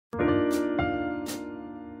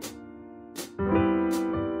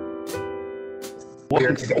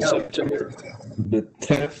Welcome to the September the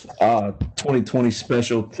 10th, 2020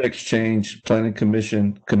 Special Text Change Planning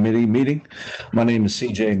Commission Committee meeting. My name is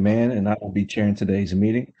CJ Mann, and I will be chairing today's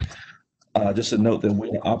meeting. Just a note that we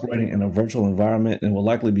are operating in a virtual environment and will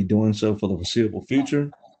likely be doing so for the foreseeable future.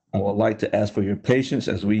 I would like to ask for your patience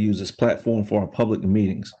as we use this platform for our public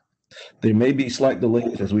meetings. There may be slight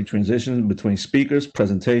delays as we transition between speakers,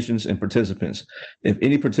 presentations, and participants. If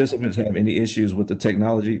any participants have any issues with the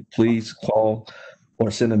technology, please call or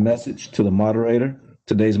send a message to the moderator.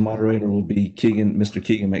 Today's moderator will be Mr.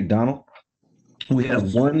 Keegan McDonald. We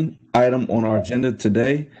have one item on our agenda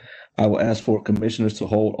today. I will ask for commissioners to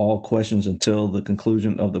hold all questions until the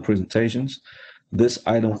conclusion of the presentations. This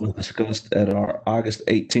item was discussed at our August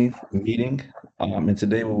 18th meeting, and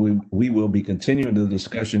today we will be continuing the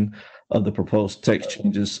discussion of the proposed text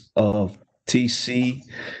changes of TC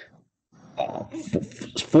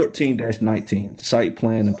 14-19, site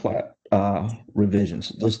plan and plat revisions.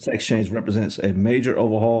 This text change represents a major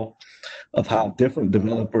overhaul of how different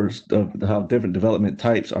development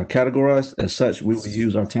types are categorized. As such, we will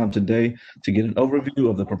use our time today to get an overview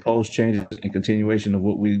of the proposed changes and continuation of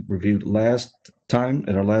what we reviewed last time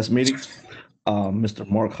at our last meeting. Mr.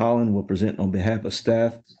 Mark Holland will present on behalf of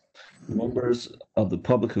staff. Members of the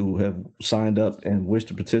public who have signed up and wish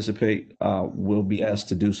to participate will be asked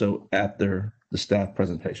to do so after the staff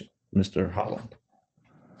presentation. Mr. Holland.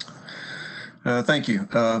 Thank you.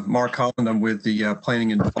 Mark Holland, I'm with the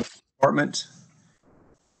Planning and Development Department.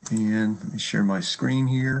 And let me share my screen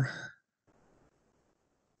here.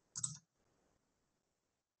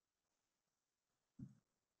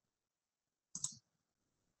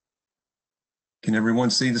 Can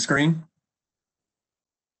everyone see the screen?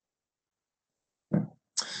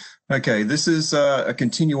 Okay, this is a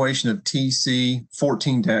continuation of TC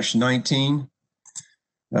 14-19.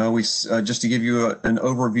 Just to give you an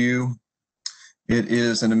overview, it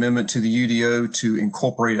is an amendment to the UDO to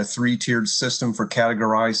incorporate a three-tiered system for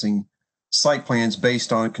categorizing site plans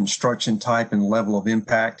based on construction type and level of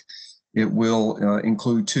impact. It will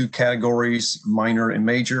include two categories, minor and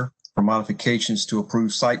major, for modifications to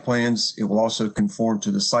approved site plans. It will also conform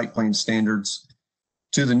to the site plan standards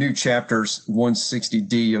to the new chapters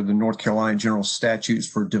 160D of the North Carolina General Statutes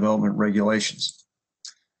for Development Regulations.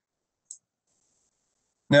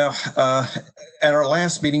 Now, at our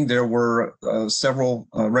last meeting, there were several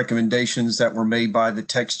recommendations that were made by the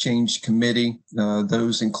Text Change Committee.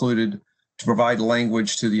 Those included to provide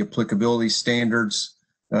language to the applicability standards,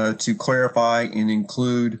 to clarify and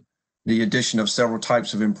include the addition of several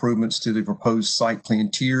types of improvements to the proposed site plan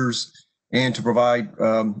tiers, and to provide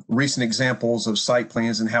recent examples of site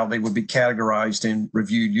plans and how they would be categorized and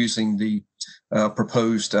reviewed using the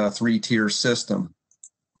proposed three-tier system.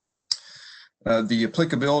 The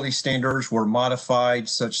applicability standards were modified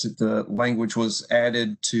such that the language was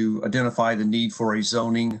added to identify the need for a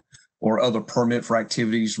zoning or other permit for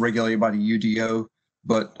activities regulated by the UDO,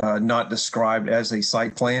 but not described as a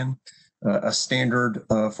site plan. A standard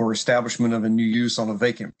for establishment of a new use on a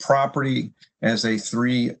vacant property as a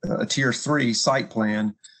tier 3 site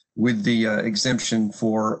plan with the exemption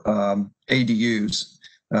for ADUs.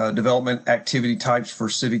 Development activity types for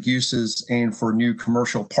civic uses and for new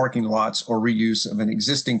commercial parking lots or reuse of an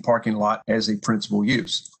existing parking lot as a principal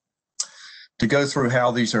use. To go through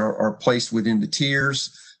how these are placed within the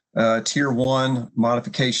tiers, tier 1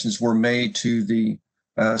 modifications were made to the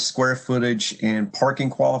square footage and parking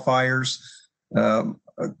qualifiers,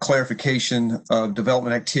 clarification of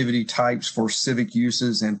development activity types for civic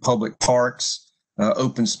uses and public parks,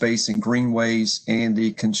 open space and greenways, and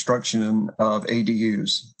the construction of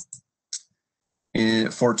ADUs.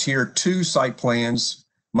 For tier 2 site plans,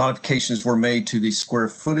 modifications were made to the square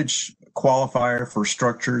footage qualifier for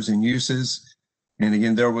structures and uses. And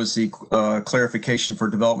again, there was the clarification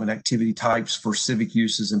for development activity types for civic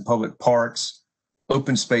uses and public parks,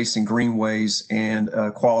 open space and greenways, and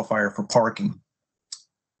a qualifier for parking.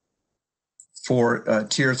 For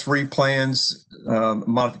tier 3 plans,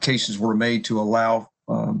 modifications were made to allow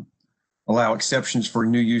exceptions for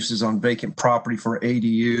new uses on vacant property for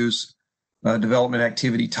ADUs, development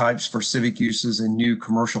activity types for civic uses and new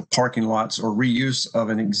commercial parking lots or reuse of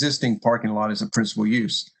an existing parking lot as a principal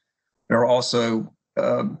use. There are also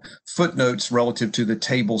footnotes relative to the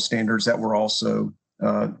table standards that were also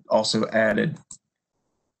added.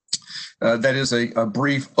 That is a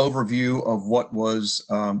brief overview of what was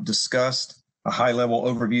discussed. A high-level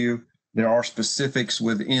overview. There are specifics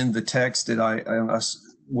within the text that I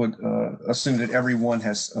would assume that everyone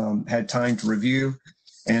has had time to review,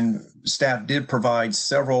 and staff did provide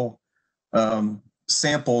several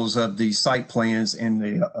samples of the site plans and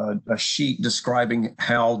a sheet describing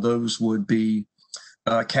how those would be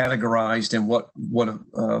categorized and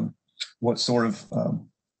what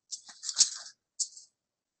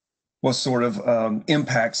sort of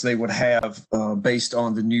impacts they would have based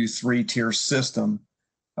on the new 3-tier system.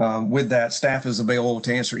 With that, staff is available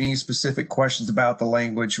to answer any specific questions about the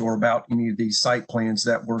language or about any of these site plans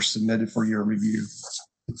that were submitted for your review.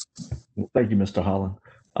 Thank you, Mr. Holland.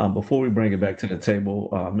 Before we bring it back to the table,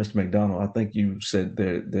 Mr. McDonald, I think you said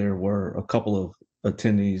there were a couple of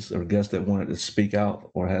attendees or guests that wanted to speak out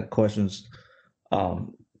or had questions.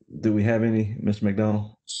 Do we have any, Mr.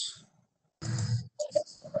 McDonald?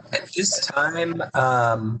 At this time,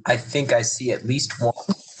 I think I see at least one.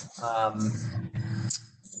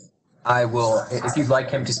 I will, if you'd like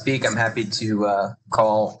him to speak, I'm happy to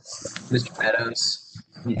call Mr. Meadows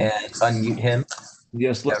and unmute him.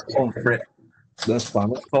 Yes, let's call him. That's fine.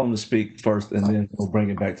 Let's call him to speak first, and then we'll bring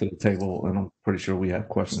it back to the table. And I'm pretty sure we have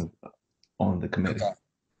questions on the committee. Okay.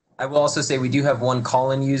 I will also say we do have one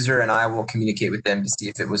call-in user, and I will communicate with them to see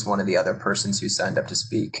if it was one of the other persons who signed up to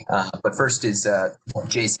speak. But first is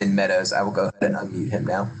Jason Meadows. I will go ahead and unmute him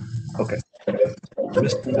now. Okay.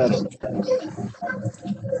 Mr. Meadows.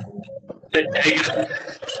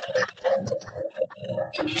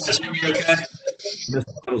 Is this going to be okay? Mr.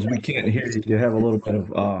 Meadows, we can't hear you. You have a little bit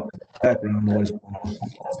of background noise going on.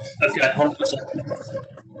 Okay, hold on a second.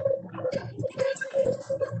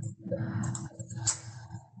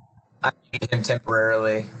 I need him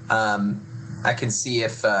temporarily. I can see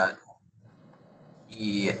if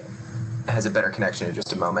he has a better connection in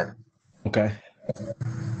just a moment. Okay.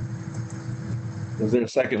 Is there a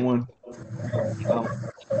second one?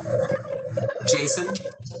 Jason?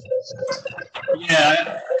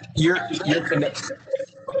 Yeah. Your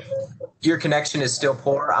connection is still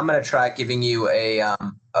poor. I'm going to try giving you a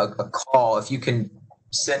call. If you can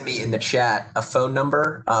send me in the chat a phone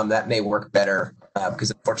number, that may work better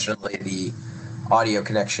because unfortunately the audio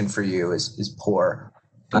connection for you is poor.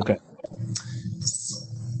 Okay.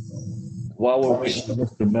 While we're waiting for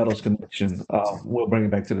Mr. Meadows' connection, we'll bring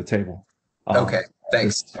it back to the table. Okay,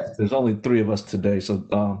 thanks. There's only 3 of us today,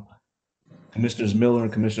 so Commissioners Miller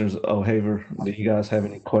and Commissioners O'Haver, do you guys have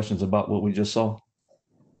any questions about what we just saw?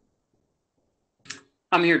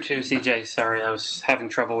 I'm here too, CJ. Sorry, I was having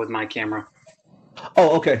trouble with my camera.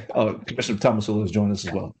 Oh, okay. Commissioner Thomas will join us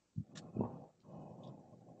as well.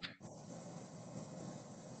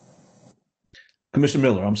 Commissioner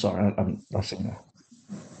Miller, I'm sorry, I'm not seeing that.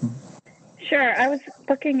 Sure. I was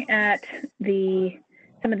looking at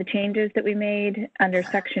some of the changes that we made under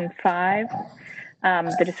Section 5,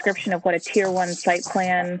 the description of what a Tier 1 site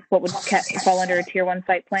plan, what would fall under a Tier 1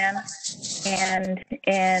 site plan. And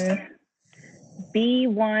in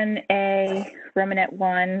B1A, Romanet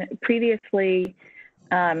 1, previously,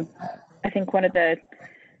 I think one of the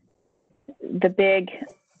big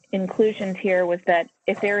inclusions here was that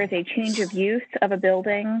if there is a change of use of a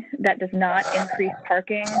building that does not increase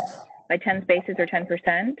parking by 10 spaces or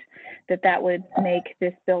 10%, that would make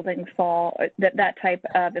this building fall, that type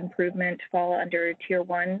of improvement fall under Tier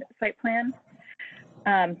 1 site plan.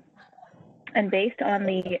 And based on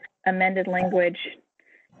the amended language,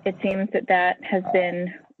 it seems that has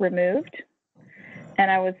been removed.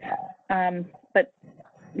 And I was but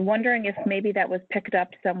wondering if maybe that was picked up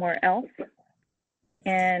somewhere else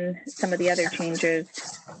and some of the other changes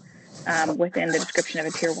within the description of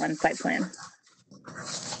a Tier 1 site plan.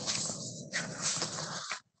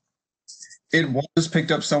 It was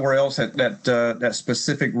picked up somewhere else at that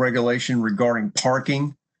specific regulation regarding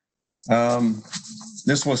parking.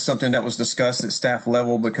 This was something that was discussed at staff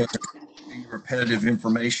level because of repetitive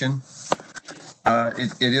information.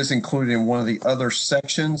 It is included in one of the other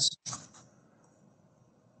sections.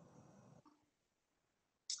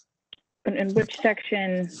 And in which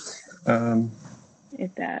section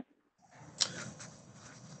is that?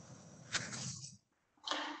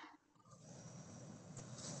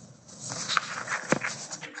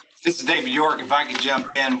 This is David York. If I could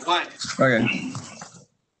jump in, what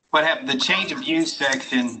happened? The change of use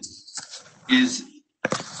section is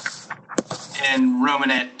in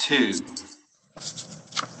Romanet 2,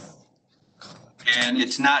 and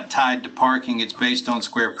it's not tied to parking. It's based on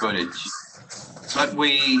square footage. But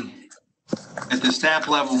at the staff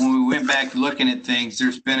level, when we went back looking at things,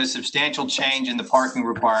 there's been a substantial change in the parking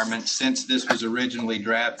requirements since this was originally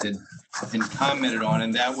drafted and commented on,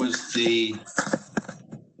 and that was the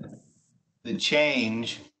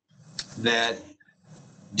change that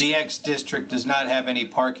DX district does not have any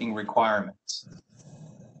parking requirements.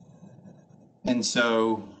 And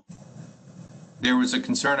so there was a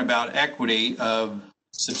concern about equity of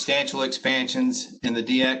substantial expansions in the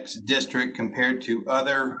DX district compared to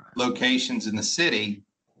other locations in the city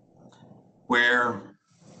where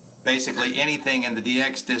basically anything in the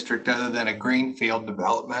DX district other than a greenfield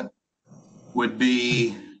development would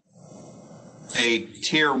be a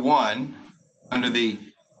tier 1 under the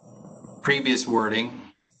previous wording,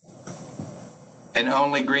 and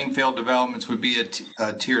only greenfield developments would be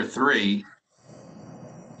a tier 3.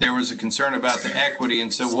 There was a concern about the equity,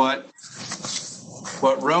 and so what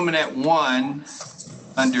Romanet 1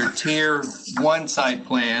 under tier 1 site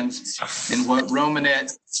plans and what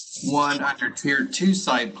Romanet 1 under tier 2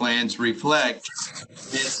 site plans reflect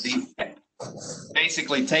is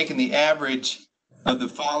basically taking the average of the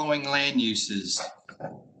following land uses: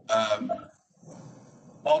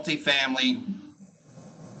 multifamily,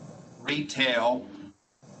 retail,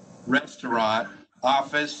 restaurant,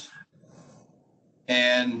 office,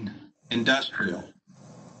 and industrial.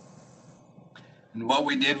 And what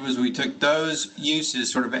we did was we took those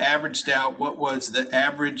uses, sort of averaged out what was the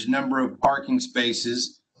average number of parking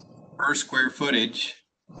spaces per square footage,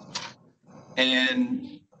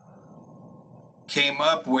 and came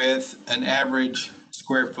up with an average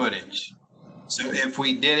square footage. So if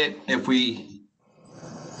we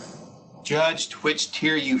judged which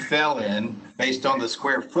tier you fell in based on the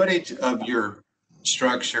square footage of your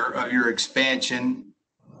structure, of your expansion,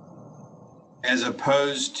 as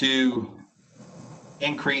opposed to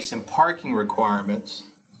increase in parking requirements,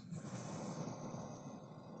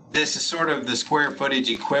 this is sort of the square footage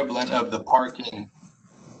equivalent of the parking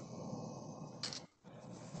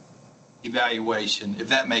evaluation, if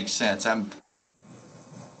that makes sense. I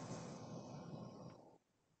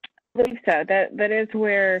believe so. That is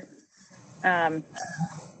where I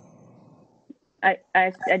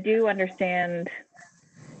do understand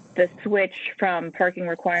the switch from parking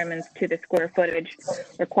requirements to the square footage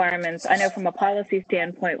requirements. I know from a policy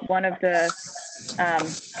standpoint, one of the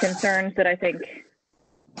concerns that I think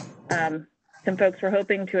some folks were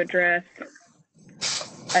hoping to address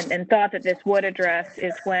and thought that this would address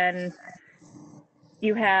is when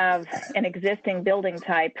you have an existing building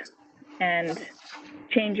type and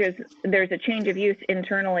there's a change of use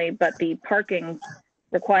internally, but the parking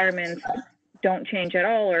requirements don't change at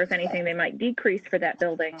all, or if anything, they might decrease for that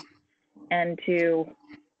building, and to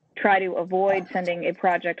try to avoid sending a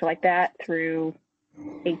project like that through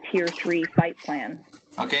a tier 3 site plan.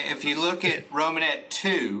 Okay, if you look at Romanet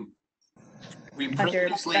 2, we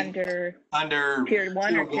previously under tier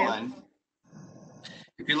 1 or 2.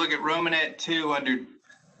 If you look at Romanet 2 under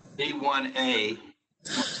D1A,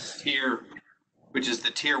 which is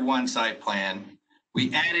the tier 1 site plan,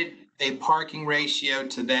 we added a parking ratio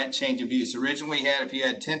to that change of use. Originally, if you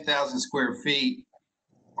had 10,000 square feet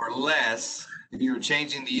or less, if you were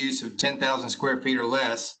changing the use of 10,000 square feet or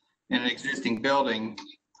less in an existing building,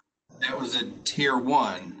 that was a tier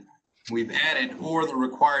 1. We've added, or the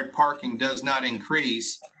required parking does not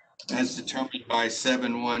increase as determined by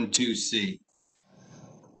 712C.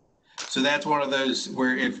 So that's one of those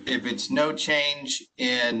where if it's no change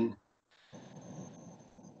in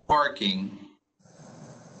parking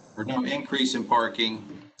or no increase in parking,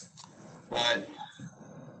 but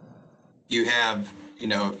you have,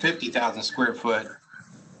 a 50,000 square foot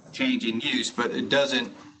change in use, but it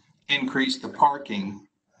doesn't increase the parking,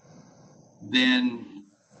 then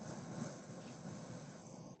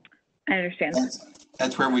I understand.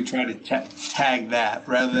 That's where we try to tag that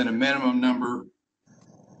rather than a minimum number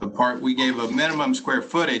of part. We gave a minimum square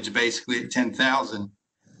footage basically at 10,000.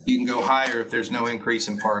 You can go higher if there's no increase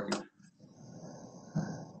in parking.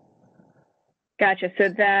 Gotcha. So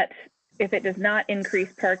that if it does not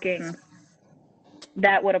increase parking,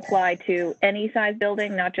 that would apply to any size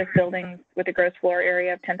building, not just buildings with a gross floor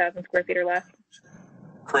area of 10,000 square feet or less?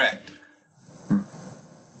 Correct.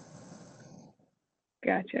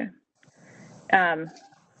 Gotcha.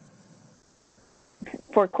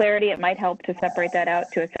 For clarity, it might help to separate that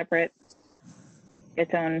out to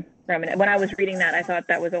its own Romanet. When I was reading that, I thought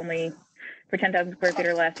that was only for 10,000 square feet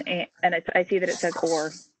or less, and I see that it says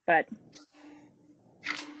or, but.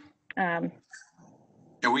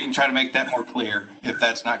 Yeah, we can try to make that more clear if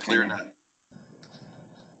that's not clear enough.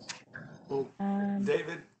 Well,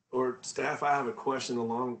 David or staff, I have a question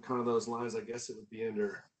along kind of those lines. I guess it would be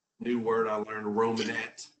under new word I learned,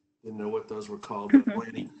 Romanet. Didn't know what those were called, but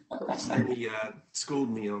Lanny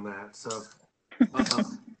schooled me on that. So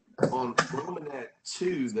on Romanet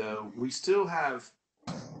 2, though, we still have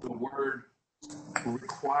the word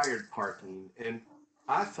required parking. And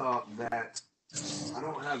I thought that, I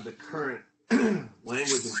don't have the current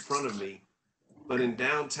language in front of me, but in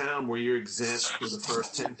downtown where you're exempt for the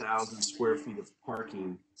first 10,000 square feet of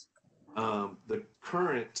parking, the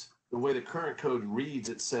way the current code reads,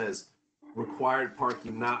 it says required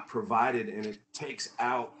parking not provided, and it takes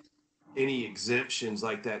out any exemptions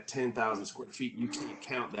like that 10,000 square feet, you can't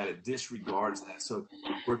count that. It disregards that. So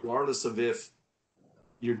regardless of if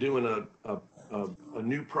you're doing a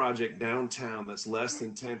new project downtown that's less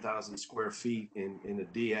than 10,000 square feet in a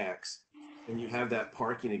DX, and you have that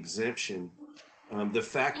parking exemption, the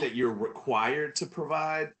fact that you're required to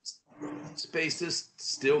provide spaces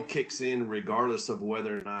still kicks in regardless of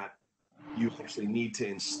whether or not you actually need to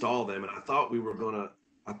install them. And I thought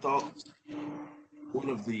one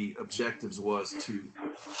of the objectives was to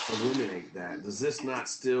eliminate that. Does this not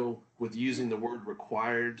still, with using the word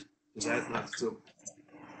required, does that not still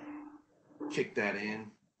kick that in?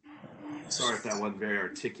 Sorry if that wasn't very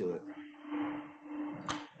articulate.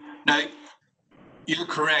 No, you're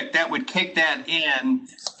correct. That would kick that in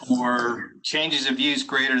for changes of use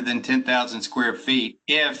greater than 10,000 square feet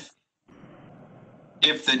if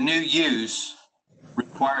the new use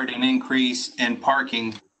required an increase in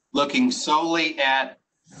parking, looking solely at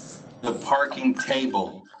the parking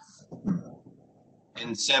table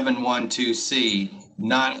in 712C,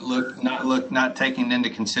 not taking into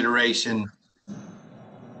consideration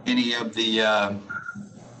any of the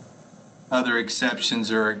other exceptions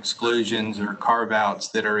or exclusions or carve-outs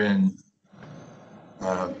that are in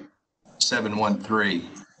 713.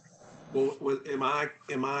 Well,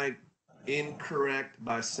 am I incorrect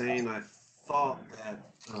by saying I thought that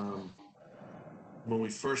when we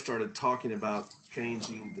first started talking about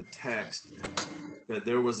changing the text, that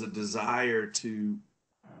there was a desire to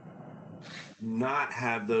not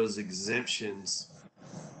have those exemptions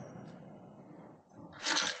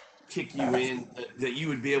kick you in, that you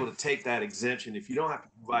would be able to take that exemption if you have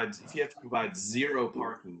to provide zero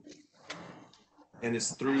parking, and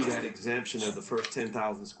it's through that exemption of the first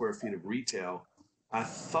 10,000 square feet of retail. I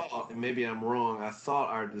thought, and maybe I'm wrong, I thought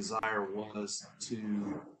our desire was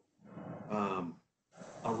to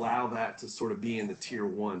allow that to sort of be in the tier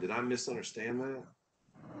 1. Did I misunderstand that?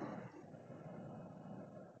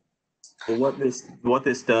 Well, what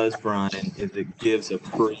this does, Brian, is it gives a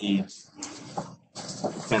free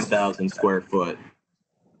 10,000 square foot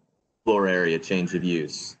floor area change of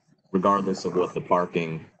use, regardless of what the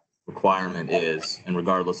parking requirement is, and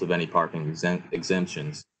regardless of any parking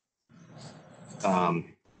exemptions.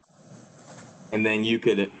 And then you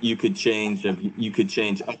could change up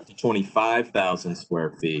to 25,000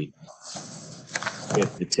 square feet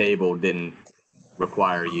if the table didn't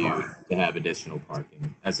require you to have additional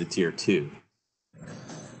parking as a tier 2.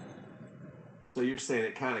 So you're saying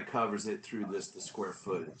it kind of covers it through the square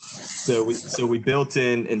footage. So we built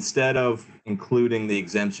in, instead of including the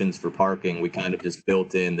exemptions for parking, we kind of just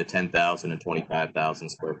built in the 10,000 and 25,000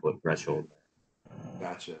 square foot threshold.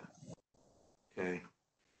 Gotcha. Okay.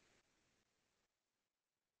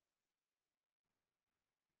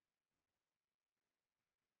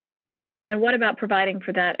 And what about providing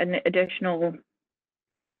for that an additional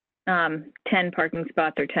 10 parking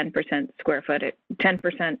spots or 10% square footage,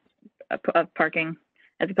 10% of parking,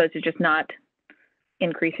 as opposed to just not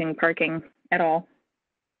increasing parking at all?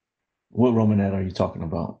 What Romanette are you talking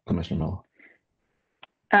about, Commissioner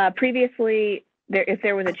Miller? Previously, if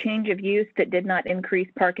there was a change of use that did not increase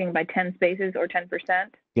parking by 10 spaces or 10%.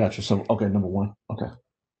 Gotcha. So, okay, number 1. Okay.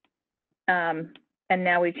 And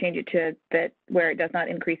now we change it to that where it does not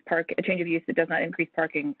increase a change of use that does not increase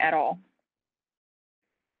parking at all.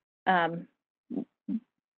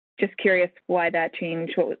 Just curious why that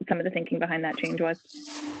changed, what some of the thinking behind that change was.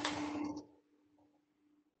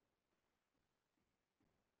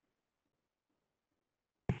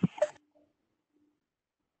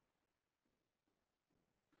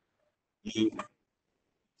 You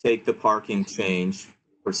take the parking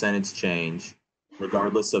percentage change,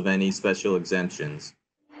 regardless of any special exemptions.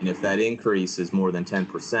 And if that increase is more than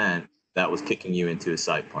 10%, that was kicking you into a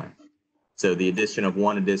site plan. So the addition of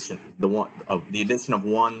one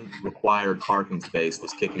required parking space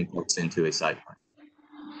was kicking folks into a site plan.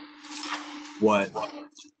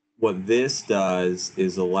 What this does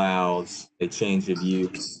is allows a change of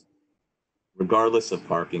use, regardless of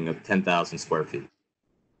parking, of 10,000 square feet.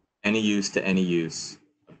 Any use to any use,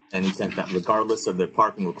 any 10,000, regardless of the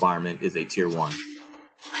parking requirement, is a tier 1.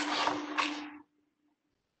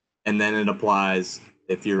 And then it applies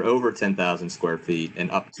if you're over 10,000 square feet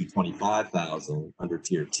and up to 25,000 under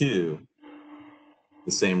tier 2,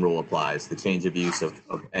 the same rule applies. The change of use of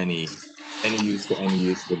any use to any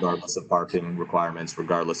use, regardless of parking requirements,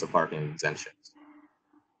 regardless of parking exemptions.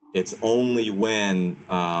 It's only when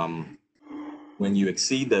you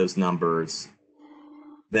exceed those numbers,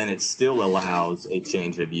 then it still allows a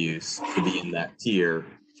change of use to be in that tier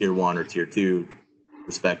 1 or tier 2,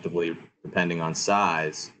 respectively, depending on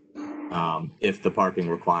size, if the parking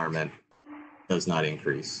requirement does not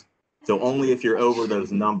increase. So only if you're over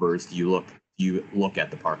those numbers do you look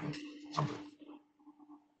at the parking number.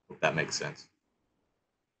 If that makes sense.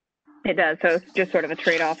 It does. So it's just sort of a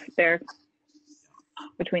trade-off there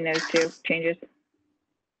between those two changes.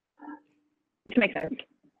 Which makes sense.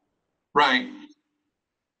 Right.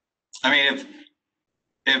 I mean,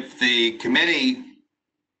 if the committee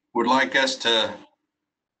would like us to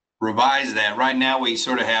revise that, right now we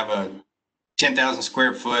sort of have a 10,000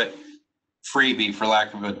 square foot freebie, for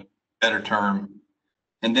lack of a better term.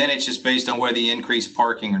 And then it's just based on whether you increase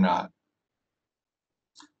parking or not.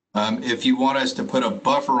 If you want us to put a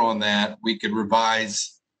buffer on that, we could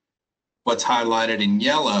revise what's highlighted in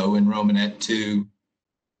yellow in Romanet 2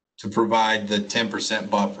 to provide the 10%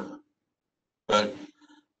 buffer. But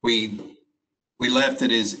we left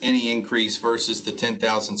it as any increase versus the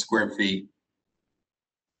 10,000 square feet.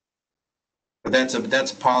 But that's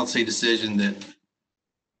a policy decision that.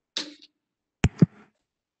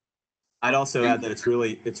 I'd also add that it's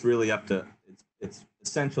really up to it's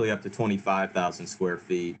essentially up to 25,000 square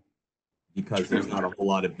feet, because there's not a whole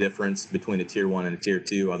lot of difference between a tier 1 and a tier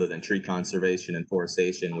 2 other than tree conservation and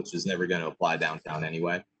forestation, which is never going to apply downtown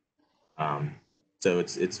anyway. So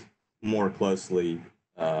it's more closely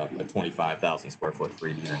a 25,000 square foot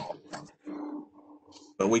freebie.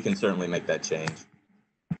 But we can certainly make that change.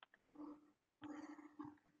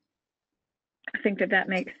 I think that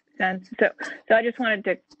makes sense. So I just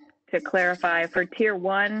wanted to clarify for tier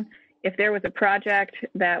 1, if there was a project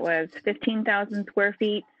that was 15,000 square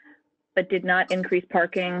feet but did not increase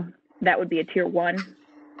parking, that would be a tier 1.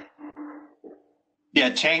 Yeah,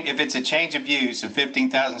 change if it's a change of use of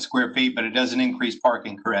 15,000 square feet, but it doesn't increase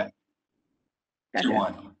parking, correct? Gotcha. Tier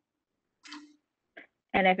 1.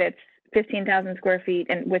 And if it's 15,000 square feet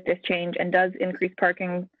and with this change and does increase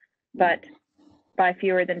parking, but by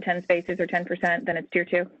fewer than 10 spaces or 10%, then it's tier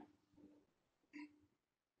 2.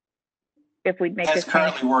 If we make That's this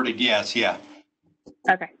currently change. worded, yes, yeah.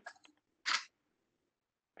 Okay.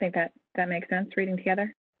 I think that makes sense reading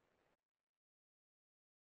together.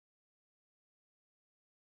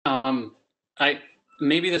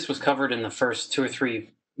 Maybe this was covered in the first 2 or 3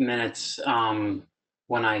 minutes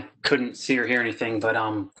when I couldn't see or hear anything, but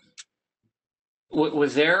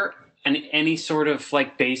was there any sort of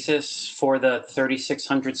like basis for the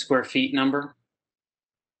 3,600 square feet number?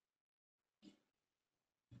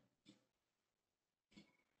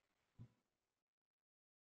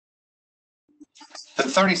 The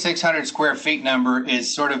 3,600 square feet number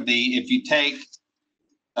is sort of if you take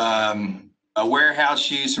a warehouse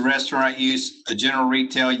use, a restaurant use, a general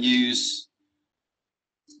retail use,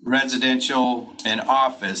 residential, and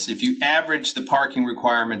office, if you average the parking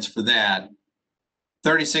requirements for that,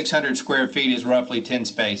 3,600 square feet is roughly 10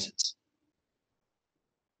 spaces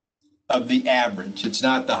of the average. It's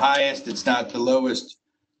not the highest, it's not the lowest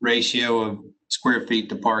ratio of square feet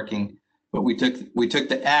to parking, but we took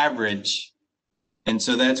the average. And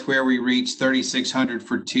so that's where we reached 3,600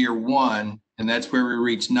 for tier 1, and that's where we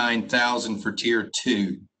reached 9,000 for tier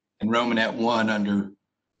 2 in Romanet 1 under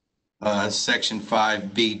section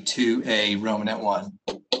 5B2A Romanet 1.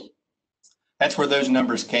 That's where those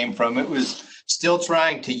numbers came from. It was still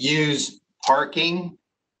trying to use parking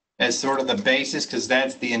as sort of the basis because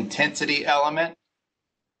that's the intensity element,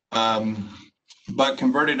 but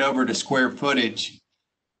converted over to square footage,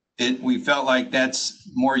 we felt like that's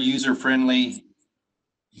more user-friendly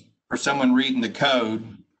for someone reading the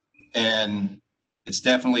code, and it's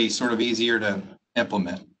definitely sort of easier to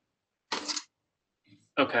implement.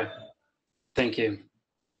 Okay, thank you.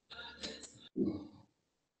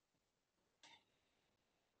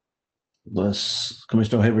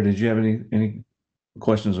 Commissioner Haber, did you have any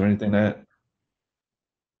questions or anything to add?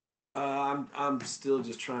 I'm still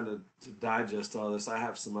just trying to digest all this. I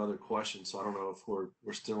have some other questions, so I don't know if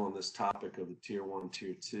we're still on this topic of the tier 1,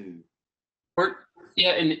 tier 2.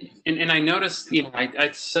 Yeah, and I noticed,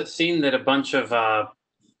 I'd seen that a bunch of,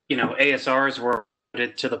 ASRs were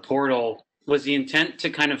added to the portal. Was the intent to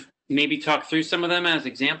kind of maybe talk through some of them as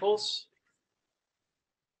examples?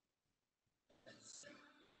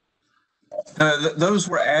 Those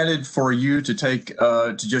were added for you to take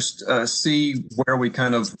to just see where we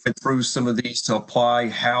kind of went through some of these to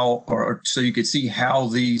apply so you could see how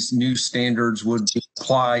these new standards would be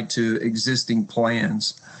applied to existing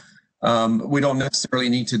plans. We don't necessarily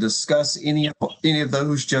need to discuss any of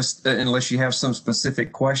those just unless you have some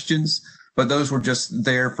specific questions, but those were just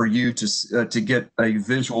there for you to get a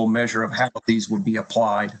visual measure of how these would be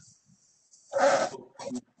applied.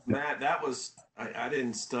 Matt, that was I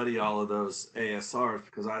didn't study all of those ASRs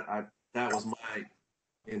because that was my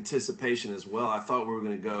anticipation as well. I thought we were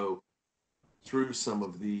going to go through some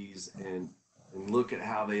of these and and look at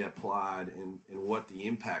how they applied and what the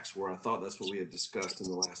impacts were. I thought that's what we had discussed in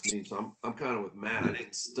the last meeting. So I'm kind of with Matt. I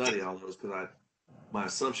didn't study all those because my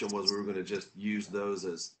assumption was we were going to just use those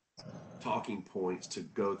as talking points to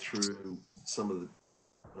go through some of the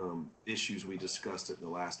issues we discussed at the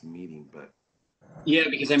last meeting. But Yeah,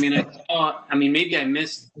 because I mean, maybe I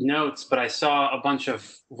missed notes, but I saw a bunch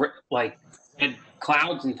of like red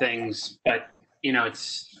clouds and things, but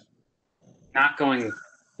it's not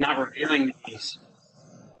revealing these.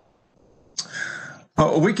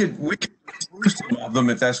 We could through some of them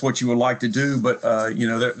if that's what you would like to do, but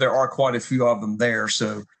there are quite a few of them there.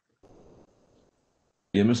 So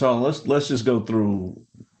Yeah, Ms. Hall, let's just go through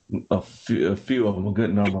a few of them, a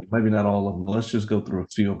good number, maybe not all of them, but let's just go through a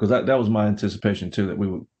few, because that was my anticipation too, that we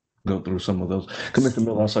would go through some of those. Commissioner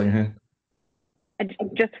Miller, I saw your hand. I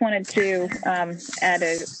just wanted to add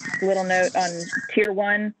a little note on Tier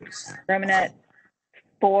 1, Romanet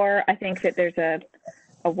 4. I think that there's a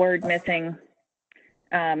word missing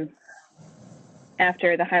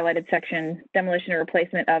after the highlighted section, demolition or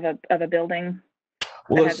replacement of a building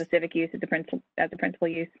that has a civic use as a principal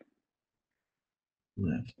use,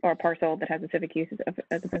 or a parcel that has a civic use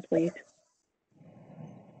as a principal use.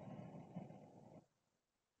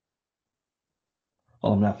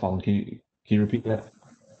 Oh, I'm not following. Can you repeat that?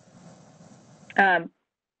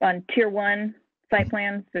 On Tier 1 site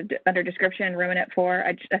plans, so under description, Romanet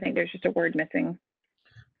 4, I think there's just a word missing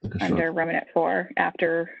under Romanet 4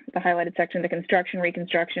 after the highlighted section, the construction,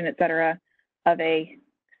 reconstruction, et cetera, of a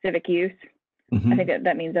civic use. I think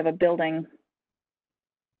that means of a building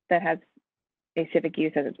that has a civic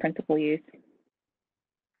use as its principal use.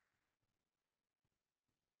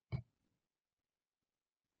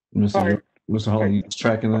 Mr. Hall, are you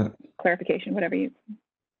tracking that? Clarification, whatever you.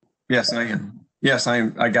 yes, I am. Yes, I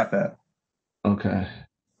am. I got that. Okay.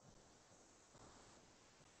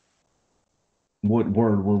 What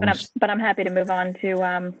word were we? But I'm happy to move on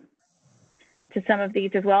to some of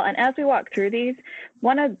these as well. And as we walk through these,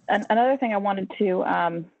 another thing I wanted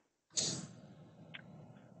to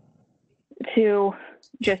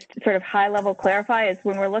just sort of high level clarify is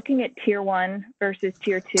when we're looking at Tier 1 versus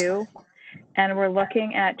Tier 2, and we're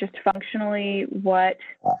looking at just functionally what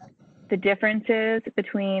the difference is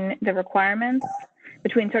between the requirements,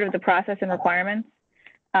 between sort of the process and requirements.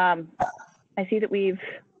 I see that we've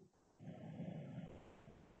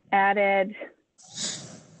added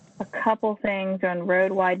a couple things on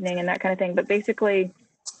road widening and that kind of thing, but basically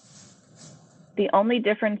the only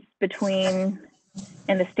difference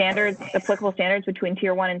in the standards, applicable standards between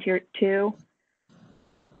Tier 1 and Tier 2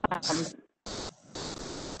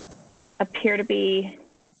 appear to be,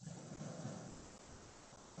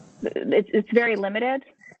 it's very limited.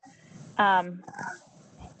 And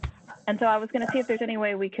so I was going to see if there's any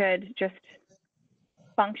way we could just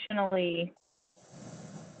functionally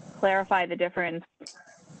clarify the difference,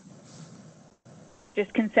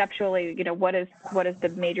 just conceptually, what is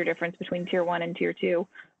the major difference between Tier 1 and Tier 2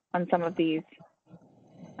 on some of these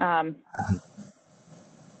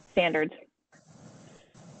standards.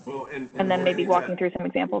 Well, and then maybe walking through some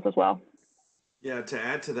examples as well. Yeah, to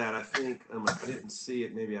add to that, I think I didn't see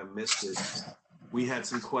it, maybe I missed it. We had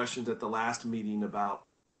some questions at the last meeting about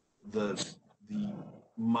the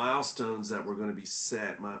milestones that were going to be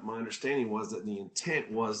set. My understanding was that the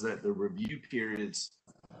intent was that the review periods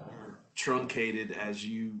were truncated as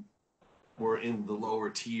you were in the lower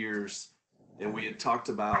tiers, and we had talked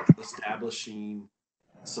about establishing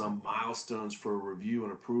some milestones for review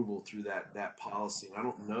and approval through that policy. And I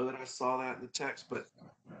don't know that I saw that in the text, but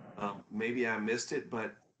maybe I missed it.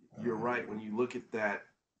 But you're right, when you look at that,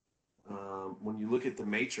 when you look at the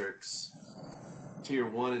matrix, Tier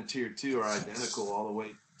 1 and Tier 2 are identical all the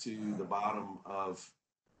way to the bottom of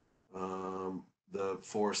the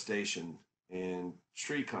forestation and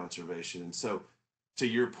tree conservation. And so to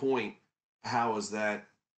your point, how is that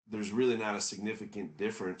there's really not a significant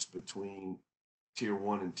difference between Tier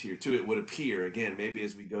 1 and Tier 2? It would appear, again, maybe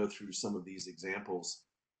as we go through some of these examples,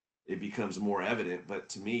 it becomes more evident. But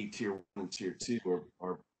to me, Tier 1 and Tier 2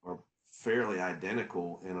 are fairly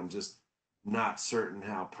identical, and I'm just not certain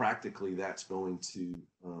how practically that's going to,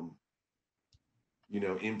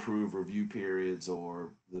 improve review periods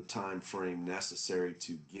or the time frame necessary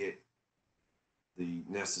to get the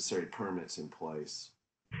necessary permits in place.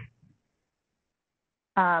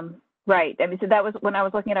 Right. I mean, so that was when I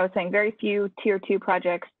was looking at, I was saying very few Tier 2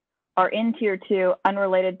 projects are in Tier 2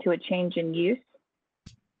 unrelated to a change in use.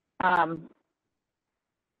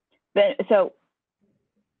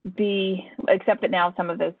 Except that now some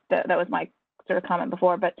of this, that was my sort of comment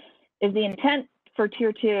before, but is the intent for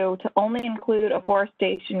Tier 2 to only include a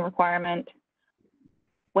forestation requirement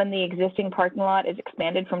when the existing parking lot is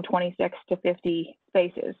expanded from 26 to 50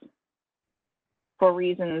 spaces for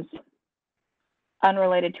reasons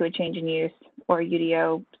unrelated to a change in use or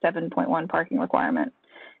UDO 7.1 parking requirement.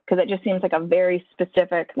 Because it just seems like a very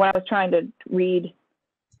specific, when I was trying to read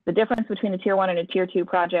the difference between a tier 1 and a tier 2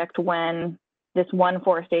 project when this one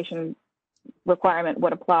forestation requirement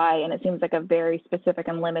would apply, and it seems like a very specific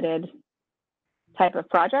and limited type of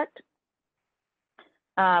project.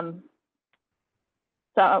 So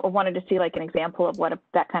I wanted to see like an example of what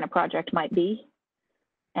that kind of project might be,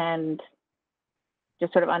 and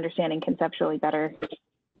just sort of understanding conceptually better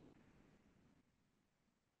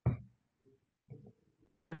kind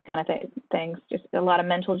of things. Just a lot of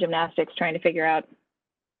mental gymnastics trying to figure out.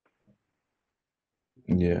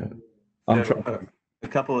 Yeah. I'm So, trying. a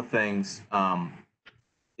couple of things.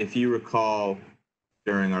 If you recall,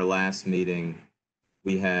 during our last meeting,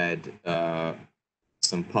 we had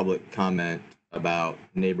some public comment about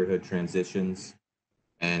neighborhood transitions,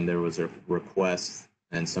 and there was a request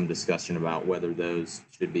and some discussion about whether those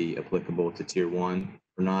should be applicable to tier 1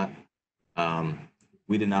 or not.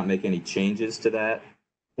 We did not make any changes to that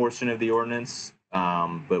portion of the ordinance,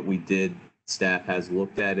 but we did, staff has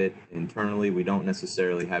looked at it internally. We don't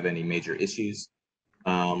necessarily have any major issues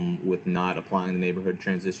with not applying the neighborhood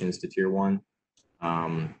transitions to tier 1.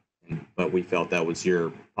 But we felt that was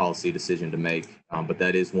your policy decision to make. But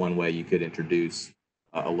that is one way you could introduce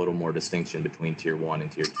a little more distinction between tier 1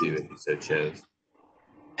 and tier 2 if you so chose.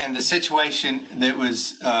 And the situation that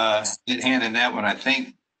was at hand in that one, I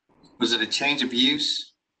think, was it a change of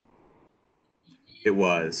use? It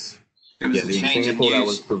was. It was Yeah, a the change of example that use.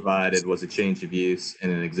 was provided was a change of use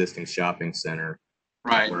in an existing shopping center,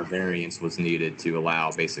 Right. where a variance was needed to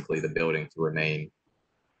allow basically the building to remain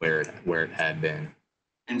where it had been.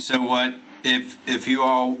 And so what, if you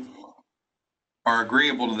all are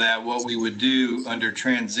agreeable to that, what we would do under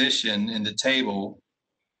transition in the table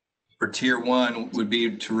for tier 1 would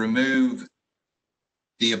be to remove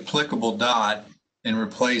the applicable dot and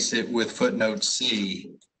replace it with footnote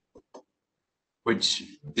C, which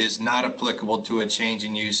is not applicable to a change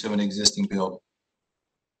in use of an existing building.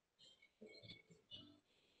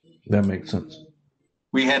 That makes sense.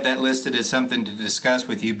 We had that listed as something to discuss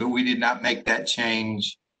with you, but we did not make that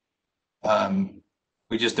change.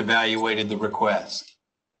 We just evaluated the request.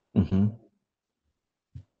 Mm-hmm.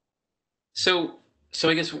 So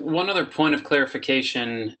I guess one other point of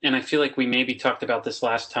clarification, and I feel like we maybe talked about this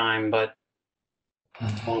last time, but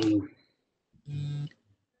the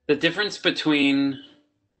difference between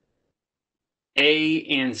A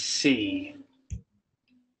and C.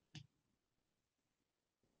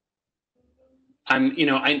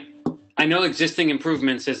 I know existing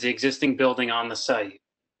improvements is the existing building on the site.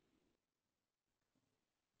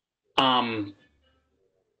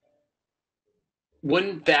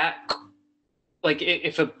 Wouldn't that, like,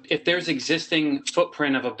 if there's existing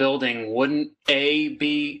footprint of a building, wouldn't A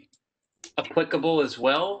be applicable as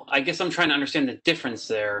well? I guess I'm trying to understand the difference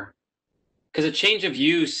there, because a change of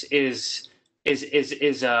use is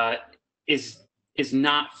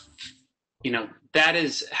not, that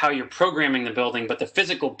is how you're programming the building, but the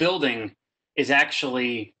physical building is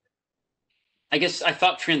actually, I guess I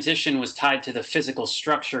thought transition was tied to the physical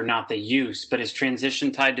structure, not the use, but is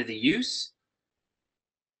transition tied to the use?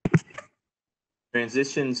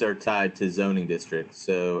 Transitions are tied to zoning districts.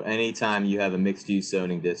 So anytime you have a mixed use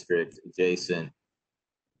zoning district adjacent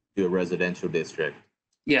to a residential district,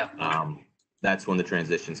 Yeah. That's when the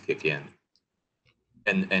transitions kick in.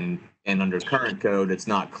 And under current code, it's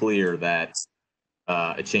not clear that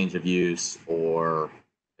a change of use or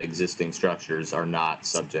existing structures are not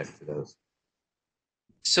subject to those.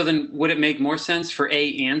 So then would it make more sense for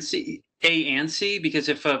A and C? Because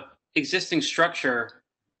if a existing structure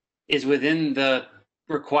is within the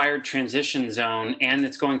required transition zone and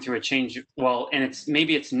it's going through a change, and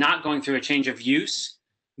maybe it's not going through a change of use,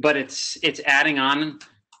 but it's adding on,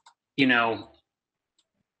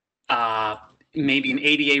 maybe an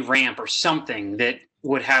ADA ramp or something that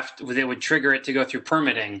would trigger it to go through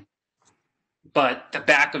permitting. But the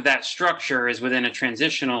back of that structure is within a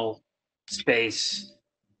transitional space,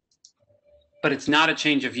 but it's not a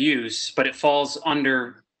change of use, but it falls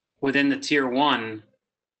within the tier 1.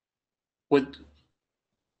 Would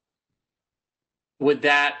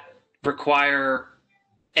that require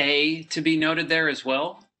A to be noted there as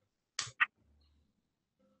well?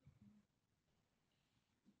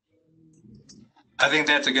 I think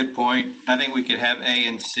that's a good point. I think we could have A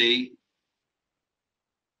and C.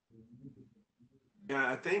 Yeah,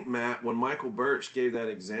 I think, Matt, when Michael Birch gave that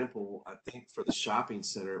example, I think for the shopping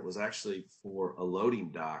center, it was actually for a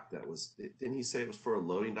loading dock. Didn't he say it was for a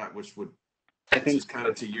loading dock, which would That's just kind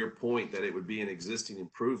of to your point that it would be an existing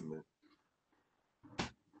improvement.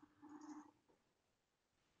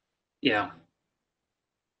 Yeah.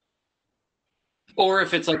 Or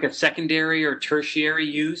if it's like a secondary or tertiary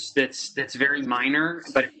use that's very minor,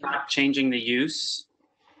 but it's not changing the use.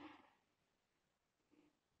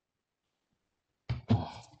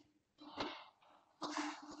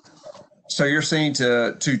 So you're saying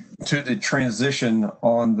to the transition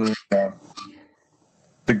on the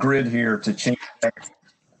grid here to change that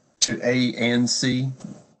to A and C?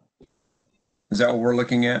 Is that what we're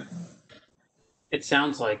looking at? It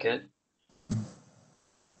sounds like it.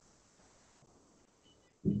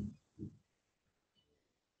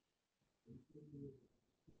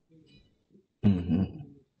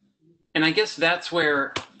 And I guess that's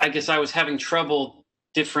where I guess I was having trouble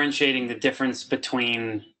differentiating the difference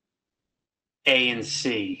between A and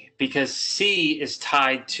C, because C is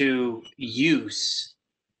tied to use,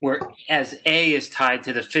 whereas A is tied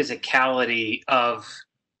to the physicality of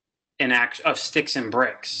of sticks and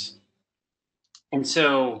bricks. And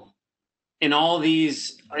so in all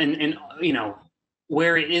these, in you know,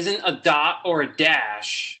 where it isn't a dot or a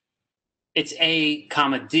dash, it's A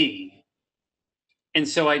comma D. And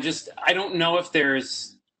so I don't know if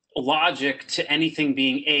there's logic to anything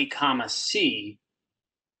being A comma C,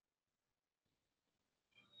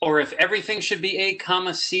 or if everything should be A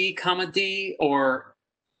comma C comma D, or,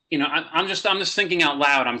 you know, I'm just thinking out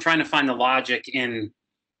loud. I'm trying to find the logic in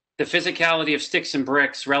the physicality of sticks and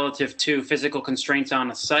bricks relative to physical constraints on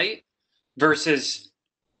a site versus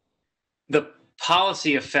the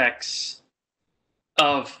policy effects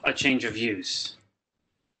of a change of use.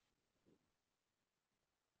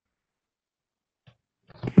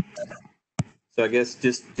 So I guess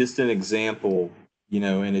just an example, you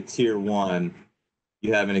know, in a tier 1,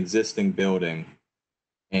 you have an existing building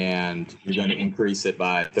and you're going to increase it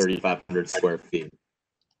by 3,500 square feet.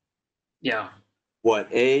 Yeah. What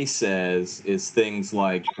A says is things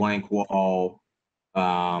like blank wall,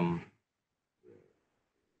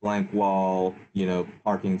 you know,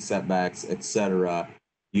 parking setbacks, etc.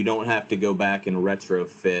 You don't have to go back and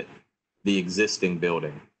retrofit the existing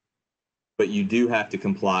building, but you do have to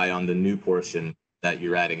comply on the new portion that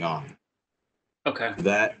you're adding on. Okay.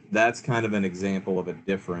 That's kind of an example of a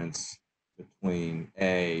difference between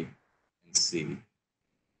A and C,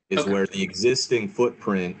 is Okay. where the existing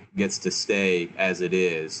footprint gets to stay as it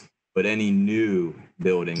is, but any new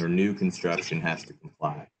building or new construction has to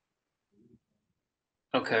comply.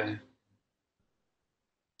 Okay.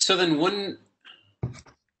 So then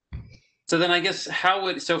I guess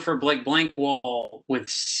so for blank wall with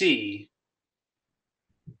C,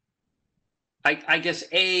 I guess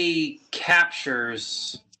A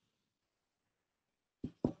captures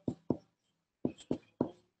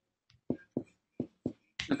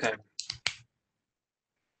okay.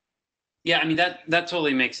 Yeah, I mean that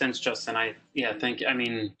totally makes sense, Justin. I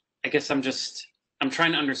mean, I guess I'm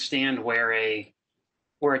trying to understand where a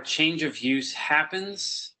change of use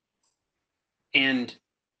happens and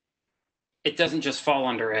it doesn't just fall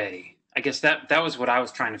under A. I guess that was what I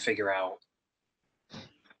was trying to figure out.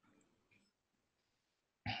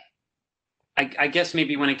 I guess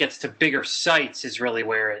maybe when it gets to bigger sites is really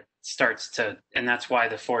where it starts to, and that's why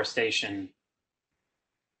the forestation.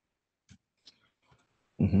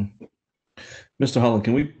 Mr. Holland,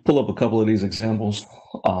 can we pull up a couple of these examples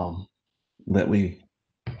that we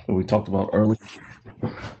talked about earlier?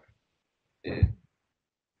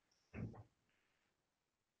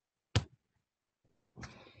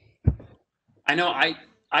 I know.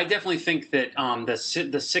 I definitely think that the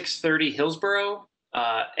 630 Hillsborough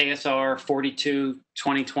ASR 42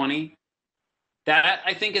 2020, that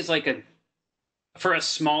I think is like for a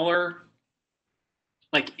smaller,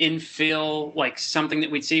 like infill, like something that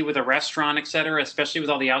we'd see with a restaurant, et cetera, especially with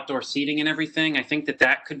all the outdoor seating and everything. I think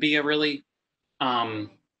that could be a really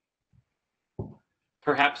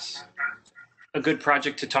perhaps a good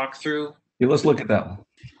project to talk through. Yeah, let's look at that one.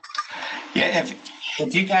 Yeah,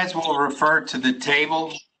 if you guys will refer to the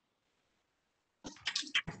table,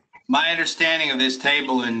 my understanding of this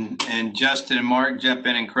table, and Justin and Mark jump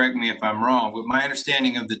in and correct me if I'm wrong, but my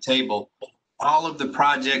understanding of the table, all of the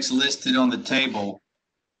projects listed on the table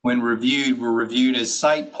when reviewed were reviewed as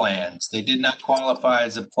site plans. They did not qualify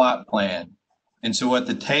as a plot plan. And so what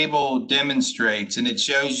the table demonstrates, and it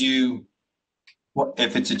shows you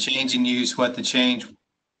if it's a change in use, what the change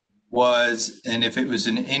was, and if it was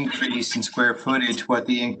an increase in square footage, what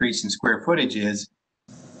the increase in square footage is.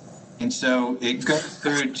 And so it goes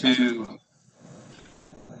through to,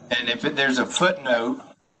 and if there's a footnote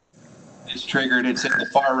that's triggered, it's in the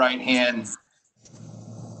far right-hand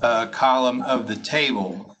column of the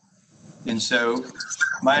table. And so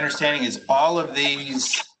my understanding is all of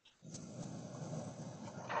these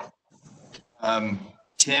 10,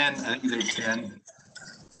 I think they're 10,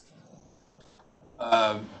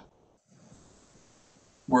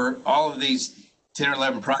 were all of these 10 or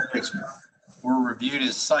 11 projects were reviewed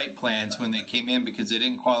as site plans when they came in because they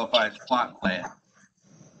didn't qualify as plot plan.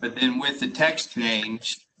 But then with the text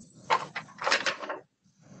change,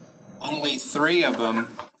 only 3 of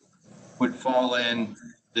them would fall in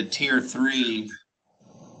the tier 3.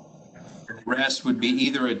 The rest would be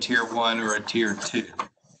either a tier 1 or a tier 2.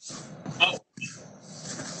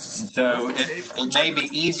 So it may be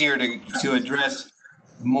easier to address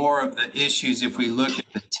more of the issues if we look at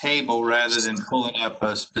the table rather than pulling up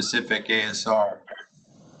a specific ASR.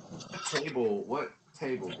 Table, what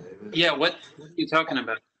table, David? Yeah, what are you talking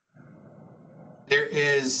about? There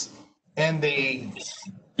is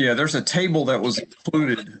Yeah, there's a table that was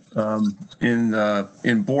included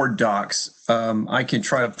in board docs. I can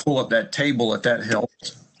try to pull up that table if that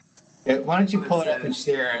helps. why don't you pull it up and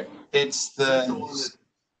share it? It's the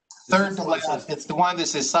third to last. It's the one that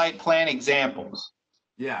says site plan examples.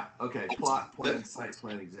 Yeah, okay, plot plan, site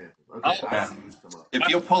plan examples. Okay, I see these come up. If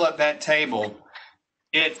you'll pull up that table,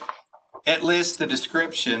 it lists the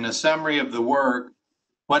description, a summary of the work,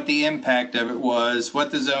 what the impact of it was,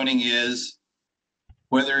 what the zoning is,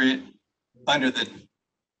 whether it, under the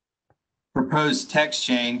proposed text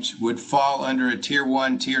change, would fall under a tier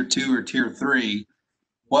 1, tier 2, or tier 3,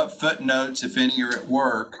 what footnotes, if any, are at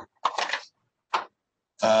work.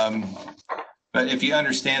 But if you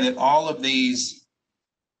understand that all of these,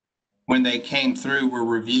 when they came through, were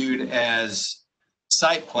reviewed as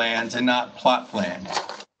site plans and not plot plans.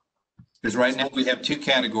 Because right now we have 2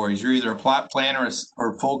 categories. You're either a plot plan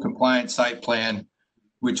or full compliant site plan,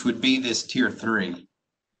 which would be this tier 3.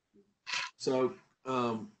 So,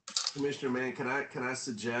 Commissioner Mann, can I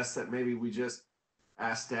suggest that maybe we just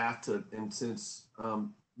ask staff to, and since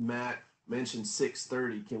Matt mentioned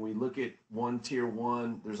 630, can we look at one tier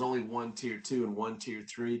 1? There's only one tier 2 and one tier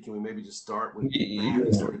 3. Can we maybe just start with that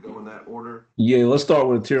and sort of go in that order? Yeah, let's start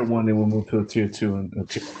with a tier 1, then we'll move to a tier 2 and a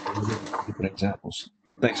tier 3. Different examples.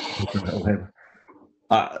 Thanks, Commissioner O'Haver.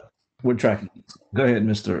 We're tracking. Go ahead,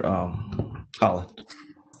 Mr. Holland.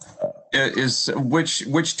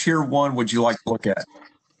 Which tier 1 would you like to look at?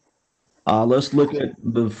 Let's look at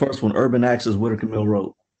the first one, urban access, Whitaker Mill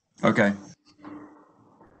Road. Okay.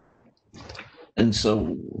 And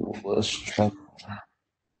so let's try.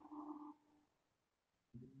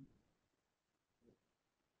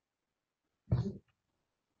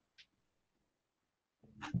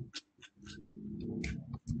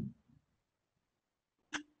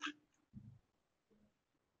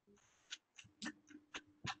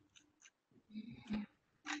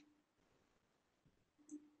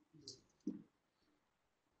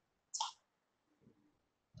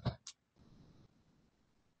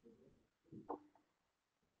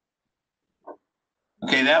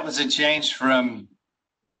 Okay, that was a change from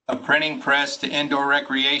a printing press to indoor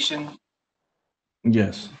recreation.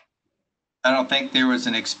 Yes. I don't think there was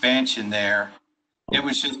an expansion there. It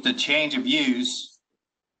was just a change of use.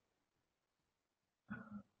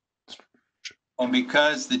 And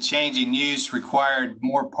because the change in use required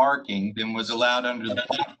more parking than was allowed under the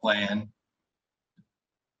plot plan,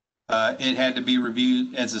 it had to be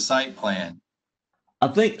reviewed as a site plan.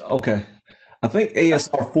 I think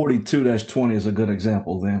ASR 42-20 is a good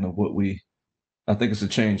example then of what I think it's a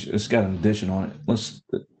change. It's got an addition on it.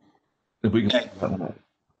 If we can.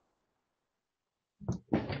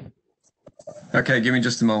 Okay, give me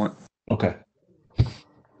just a moment. Okay.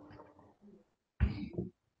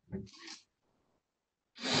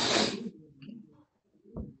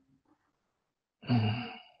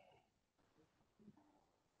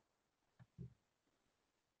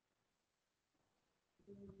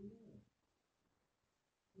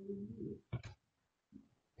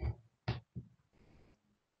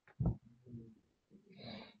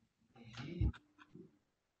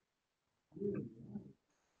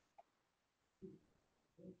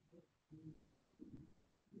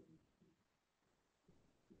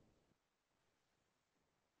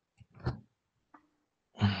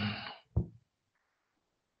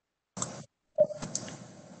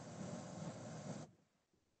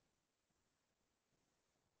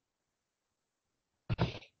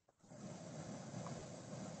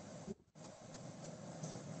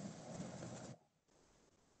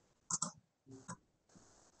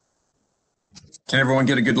 Can everyone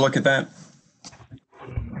get a good look at that?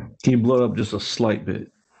 Can you blow it up just a slight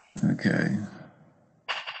bit? Okay.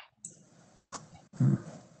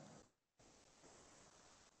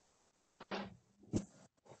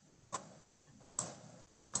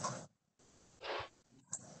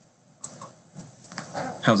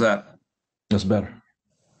 How's that? That's better.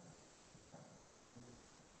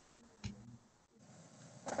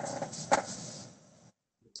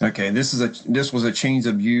 Okay, this was a change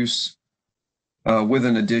of use with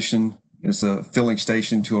an addition. It's a filling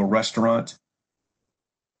station to a restaurant.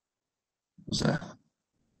 What's that?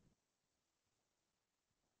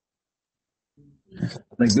 I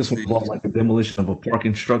think this would involve like a demolition of a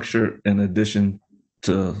parking structure in addition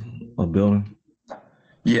to a building.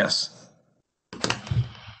 Yes.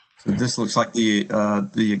 So this looks like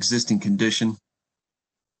the existing condition.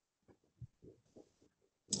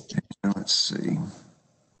 Now let's see.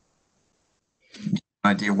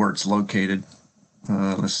 Idea where it's located.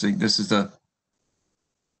 Let's see. This is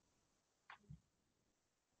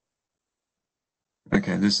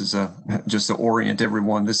okay. This is just to orient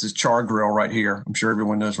everyone. This is Char Grill right here. I'm sure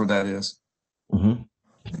everyone knows where that is. Mm-hmm.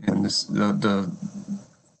 And this the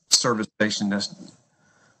service station that's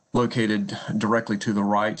located directly to the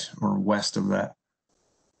right or west of that.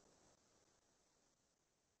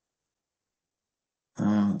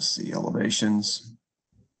 Let's see, elevations.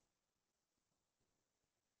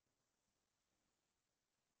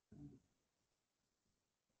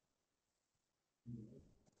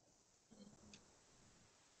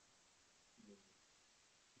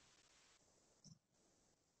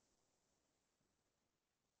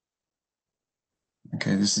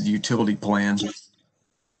 Okay, this is the utility plan.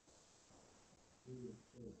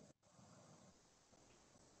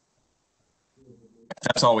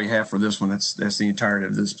 That's all we have for this one. That's the entirety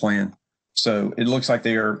of this plan. So it looks like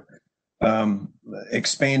they are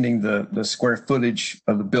expanding the square footage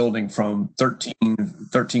of the building from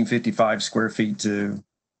 1355 square feet to,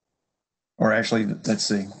 or actually, let's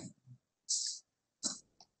see.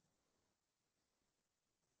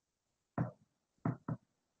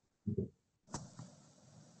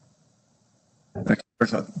 Okay,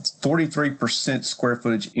 there's a 43% square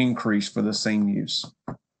footage increase for the same use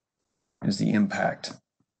is the impact.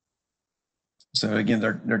 So again,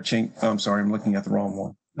 they're changing. I'm sorry, I'm looking at the wrong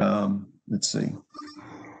one. Let's see.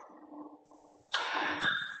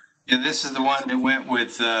 Yeah, this is the one that went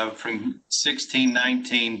with from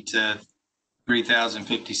 1619 to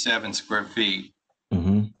 3,057 square feet.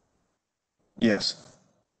 Mm-hmm. Yes.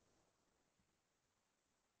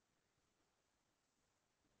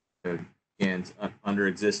 And under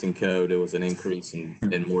existing code, it was an increase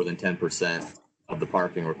in more than 10% of the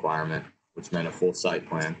parking requirement, which meant a full site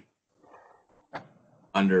plan.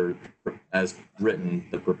 Under, as written,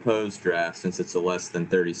 the proposed draft, since it's a less than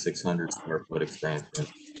 3,600 square foot expansion,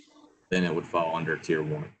 then it would fall under tier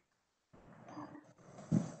 1.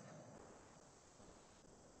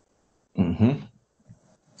 Mm-hmm.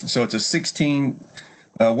 So it's a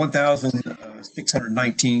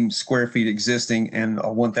 1,619 square feet existing and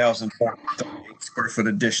a 1,438 square foot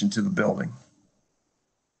addition to the building.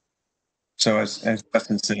 So as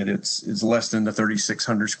Justin said, it's less than the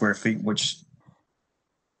 3,600 square feet, which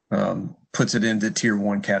puts it into tier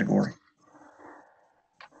 1 category.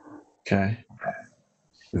 Okay.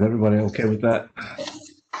 Is everybody okay with that?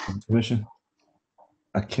 Commission?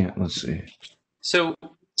 I can't. Let's see. So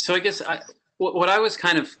I guess what I was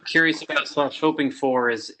kind of curious about / hoping for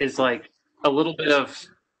is like a little bit of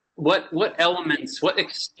what elements, what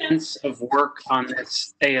extents of work on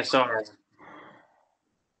this ASR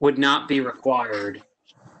would not be required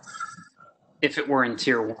if it were in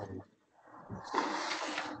tier 1.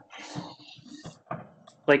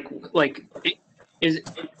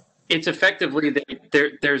 It's effectively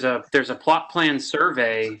there's a plot plan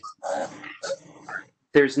survey.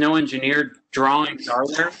 There's no engineered drawings, are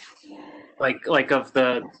there? Like of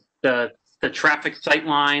the traffic sight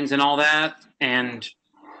lines and all that. And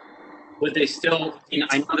would they still?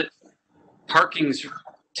 I know that parking's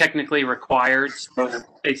technically required, so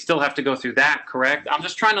they still have to go through that. Correct? I'm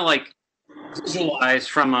just trying to visualize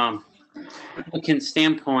from a applicant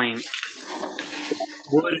standpoint.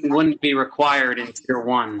 Would and wouldn't be required in tier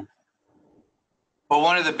 1. Well,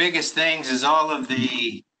 one of the biggest things is all of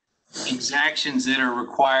the exactions that are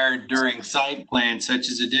required during site plans, such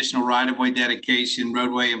as additional right-of-way dedication,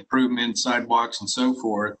 roadway improvements, sidewalks, and so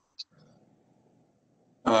forth.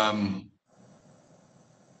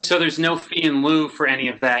 So there's no fee in lieu for any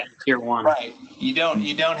of that in tier 1. Right. You don't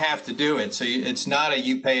have to do it. So it's not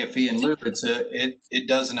you pay a fee in lieu. It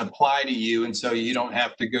doesn't apply to you, and so you don't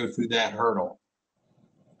have to go through that hurdle.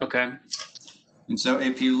 Okay. And so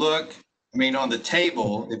if you look, on the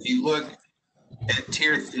table, if you look at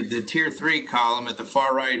the tier 3 column at the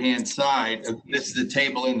far right-hand side, this is the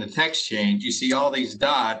table in the text change. You see all these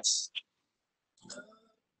dots,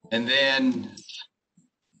 and then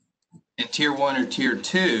in tier 1 or tier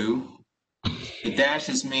 2, The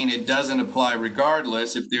dashes mean it doesn't apply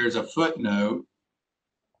regardless. If there's a footnote,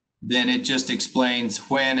 then it just explains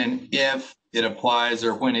when and if it applies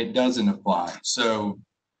or when it doesn't apply. So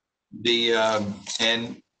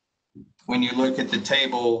and when you look at the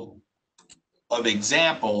table of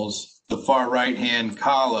examples, the far right-hand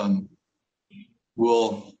column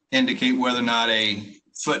will indicate whether or not a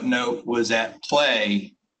footnote was at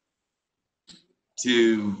play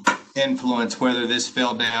to influence whether this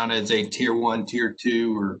fell down as a tier 1, tier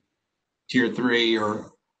 2, or tier 3,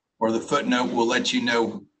 or the footnote will let you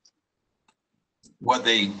know what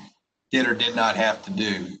they did or did not have to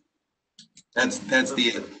do. That's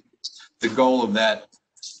the goal of that.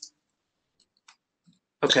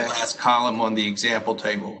 Okay. Last column on the example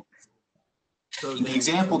table. So The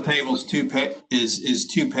example table is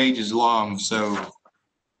 2 pages long. So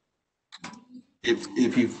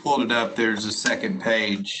if you pulled it up, there's a second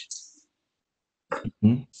page.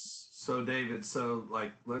 So David, so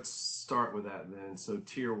like, let's start with that then. So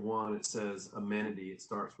tier 1, it says amenity. It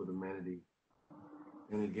starts with amenity.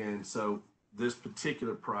 And again, so this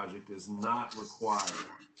particular project is not required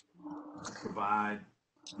to provide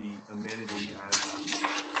the amenity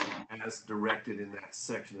as directed in that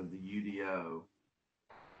section of the UDO,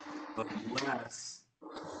 unless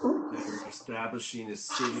they're establishing a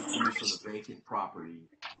civic use on a vacant property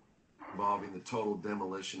involving the total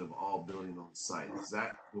demolition of all building on site. Is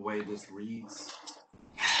that the way this reads?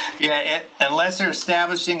 Yeah, unless they're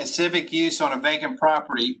establishing a civic use on a vacant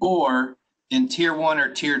property, or in tier 1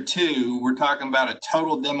 or tier 2, we're talking about a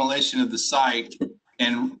total demolition of the site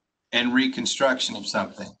and reconstruction of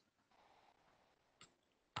something.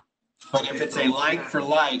 But if it's a like for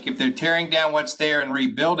like, if they're tearing down what's there and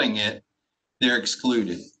rebuilding it, they're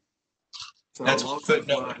excluded. So That's along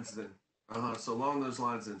footnote. those lines then. So along those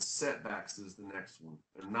lines, then setbacks is the next one.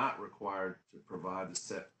 They're not required to provide the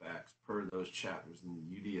setbacks per those chapters in the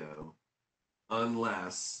UDO,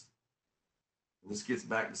 unless, and this gets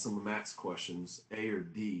back to some of Matt's questions, A or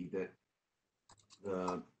D, that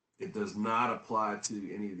it does not apply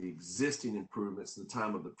to any of the existing improvements at the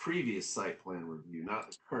time of the previous site plan review,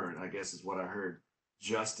 not the current, I guess is what I heard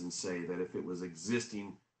Justin say, that if it was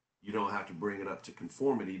existing, you don't have to bring it up to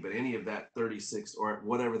conformity, but any of that 36 or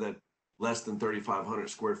whatever that less than 3,500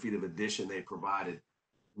 square feet of addition they provided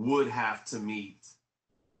would have to meet,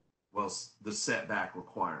 well, the setback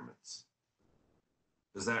requirements.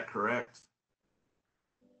 Is that correct?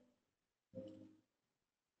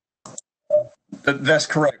 That's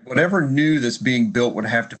correct. Whatever new that's being built would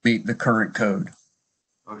have to meet the current code.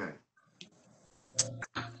 Okay.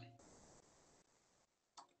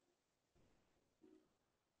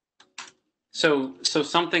 So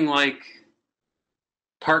something like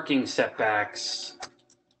parking setbacks,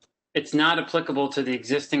 it's not applicable to the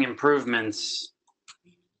existing improvements.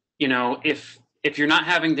 You know, if you're not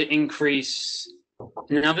having to increase,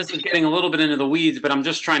 now this is getting a little bit into the weeds, but I'm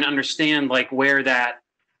just trying to understand like where that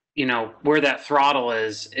throttle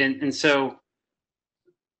is. And so,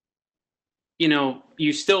 you know,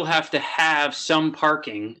 you still have to have some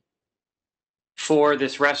parking for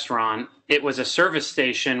this restaurant. It was a service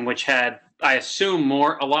station, which had, I assume,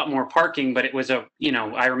 a lot more parking, but it was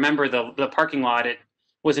I remember the parking lot. It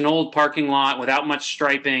was an old parking lot without much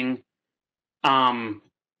striping. I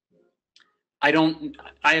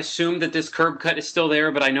assume that this curb cut is still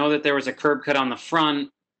there, but I know that there was a curb cut on the front.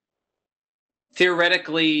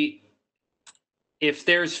 Theoretically, if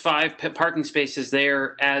there's 5 parking spaces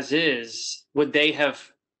there as is, could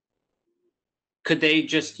they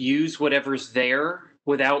just use whatever's there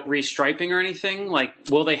without restriping or anything? Like,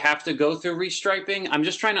 will they have to go through restriping? I'm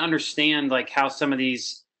just trying to understand like how some of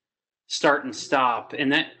these start and stop.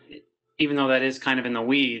 And that, even though that is kind of in the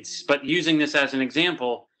weeds, but using this as an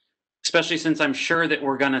example, especially since I'm sure that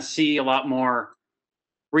we're going to see a lot more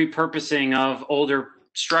repurposing of older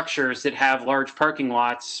structures that have large parking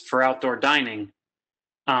lots for outdoor dining.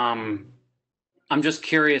 I'm just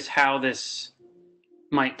curious how this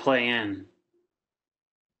might play in.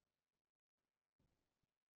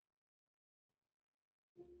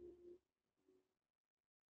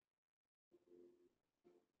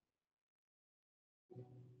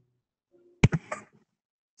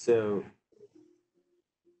 So,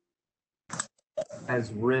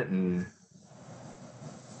 as written,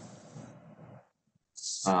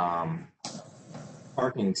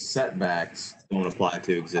 parking setbacks don't apply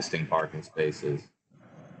to existing parking spaces.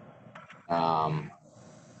 But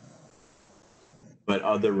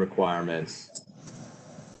other requirements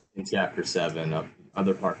in Chapter 7 of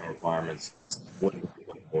other parking requirements wouldn't be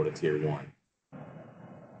applicable to Tier 1.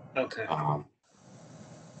 Okay.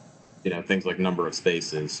 Things like number of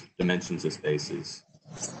spaces, dimensions of spaces,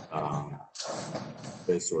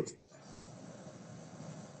 those sorts.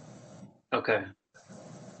 Okay.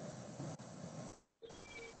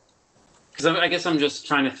 Because I guess I'm just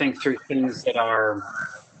trying to think through things that are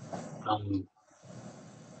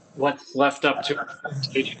what's left up to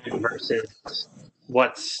interpretation versus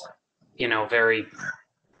what's, very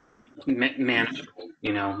manageable,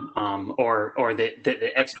 or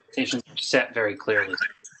the expectations are set very clearly.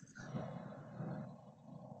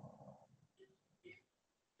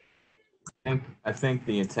 I think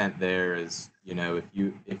the intent there is,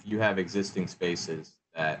 if you have existing spaces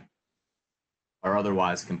that are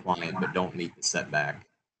otherwise compliant but don't meet the setback,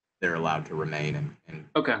 they're allowed to remain and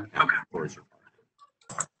Okay. towards your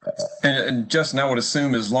And Justin, I would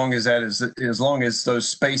assume as long as those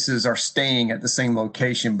spaces are staying at the same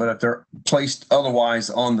location, but if they're placed otherwise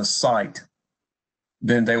on the site,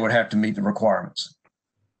 then they would have to meet the requirements.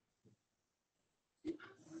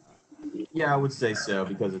 Yeah, I would say so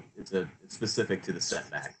because it's specific to the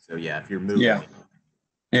setback. So yeah, if you're moving,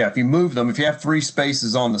 Yeah, if you move them, if you have 3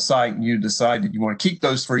 spaces on the site and you decide that you want to keep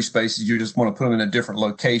those 3 spaces, you just want to put them in a different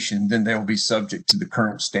location, then they will be subject to the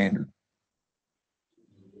current standard.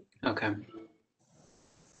 Okay.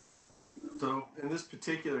 So in this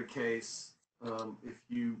particular case, if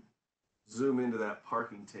you zoom into that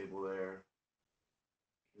parking table there,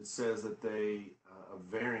 it says that a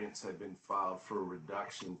variance had been filed for a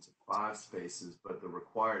reduction to 5 spaces, but the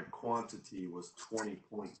required quantity was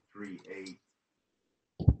 20.38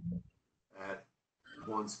 at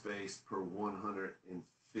 1 space per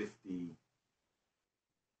 150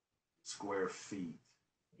 square feet.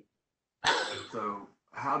 So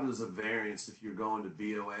how does a variance, if you're going to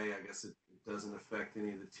BOA, I guess it doesn't affect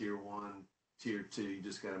any of the tier 1, tier 2, you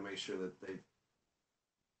just got to make sure that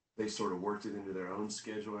they sort of worked it into their own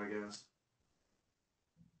schedule, I guess.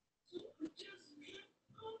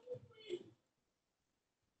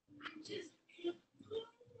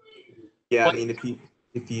 yeah, I mean,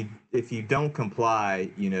 if you don't comply,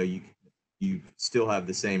 you still have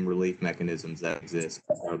the same relief mechanisms that exist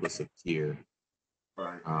regardless of tier.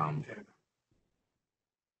 Right.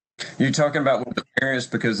 You're talking about with the variance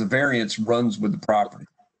because the variance runs with the property.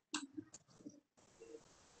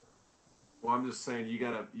 Well, I'm just saying you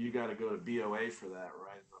gotta go to BOA for that,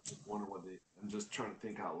 right? I'm just wondering I'm just trying to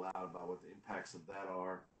think out loud about what the impacts of that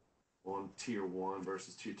are on tier 1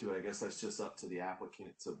 versus tier 2. I guess that's just up to the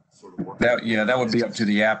applicant to sort of work. That would be up to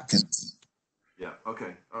the applicant. Yeah.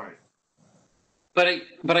 Okay. All right.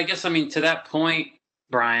 But I guess, I mean, to that point,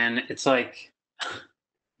 Brian, it's like,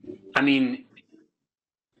 I mean,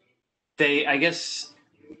 I guess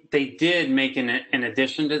they did make an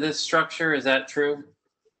addition to this structure. Is that true?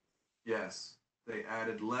 Yes, they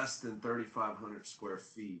added less than 3,500 square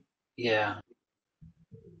feet. Yeah.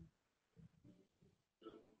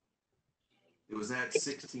 It was at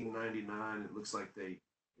 1,699. It looks like they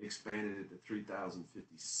expanded it to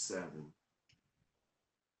 3,057.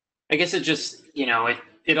 I guess it just,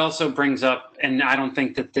 it also brings up, and I don't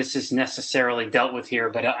think that this is necessarily dealt with here,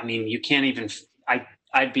 but I mean, you can't even,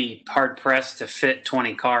 I'd be hard pressed to fit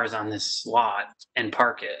 20 cars on this lot and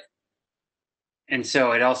park it. And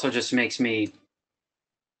so it also just makes me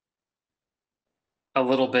a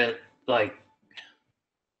little bit like,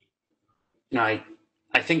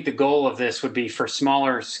 I think the goal of this would be for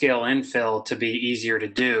smaller scale infill to be easier to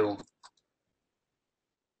do.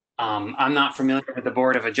 I'm not familiar with the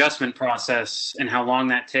Board of Adjustment process and how long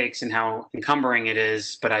that takes and how encumbering it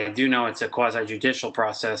is, but I do know it's a quasi-judicial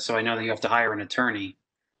process, so I know that you have to hire an attorney.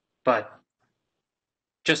 But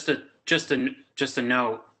just a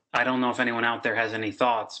note, I don't know if anyone out there has any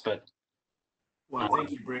thoughts, but well, I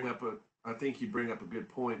think you bring up a good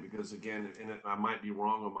point because again, and I might be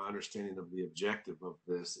wrong on my understanding of the objective of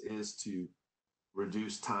this is to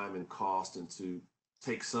reduce time and cost and to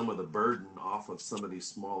take some of the burden off of some of these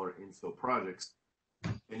smaller infill projects.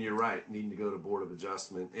 And you're right, needing to go to Board of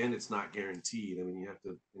Adjustment, and it's not guaranteed. I mean, you have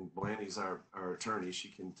to, and Blaney's our attorney. She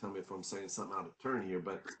can tell me if I'm saying something out of turn here,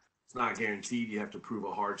 but it's not guaranteed. You have to prove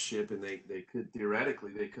a hardship, and they could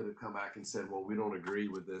theoretically, they could have come back and said, well, we don't agree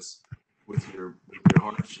with this, with your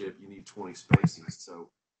hardship. You need 20 spaces. So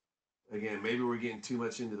again, maybe we're getting too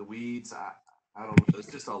much into the weeds. I don't know.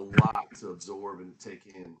 It's just a lot to absorb and take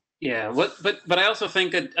in. yeah, but I also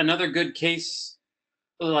think that another good case,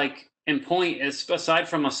 like in point, is aside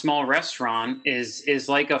from a small restaurant, is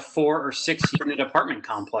like a 4 or 6 unit apartment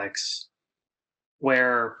complex,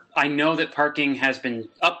 where I know that parking has been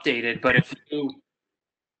updated, but if you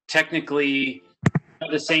technically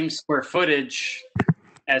have the same square footage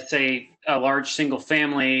as say a large single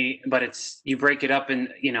family, but you break it up in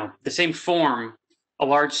the same form, a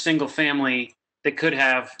large single family that could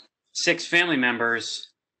have 6 family members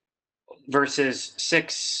versus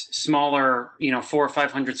 6 smaller, 400 or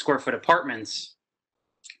 500 square foot apartments.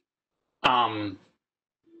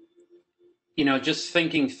 Just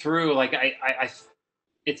thinking through, like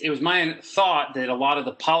it was my thought that a lot of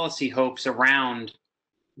the policy hopes around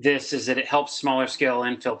this is that it helps smaller scale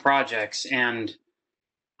infill projects, and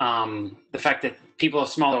the fact that people have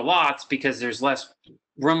smaller lots because there's less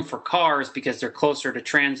room for cars because they're closer to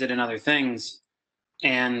transit and other things.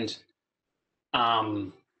 And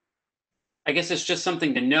I guess it's just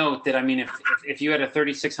something to note that, I mean, if you had a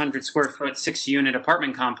 3,600 square foot 6-unit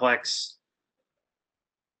apartment complex,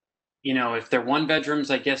 if they're 1 bedrooms,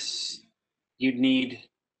 I guess you'd need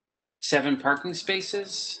 7 parking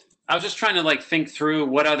spaces. I was just trying to think through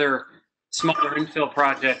what other smaller infill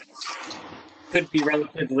projects could be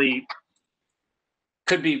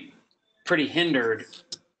pretty hindered,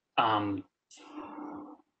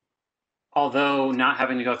 although not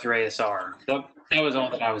having to go through ASR. So that was all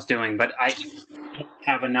that I was doing, but I don't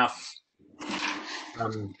have enough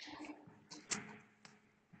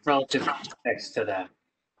relative context to that.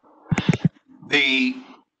 The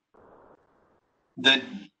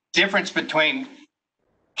difference between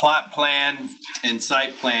plot plan and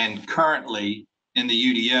site plan currently in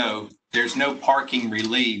the UDO, there's no parking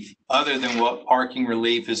relief other than what parking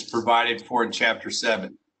relief is provided for in Chapter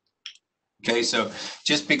 7. Okay, so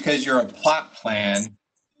just because you're a plot plan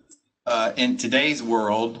in today's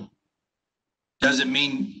world doesn't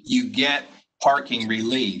mean you get parking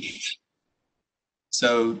relief.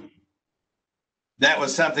 So that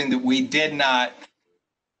was something that we did not,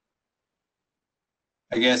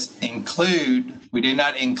 I guess, include. We did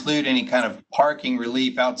not include any kind of parking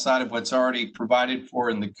relief outside of what's already provided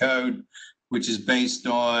for in the code, which is based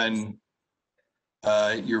on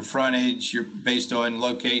your frontage, based on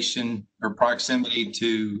location or proximity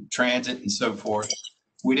to transit and so forth.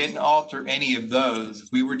 We didn't alter any of those.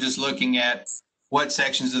 We were just looking at what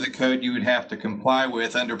sections of the code you would have to comply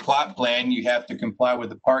with. Under plot plan, you have to comply with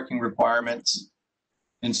the parking requirements.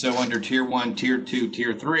 And so under Tier 1, Tier 2,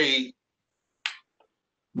 Tier 3,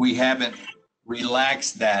 we haven't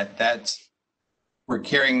relaxed that. We're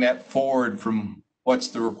carrying that forward from what's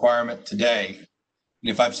the requirement today.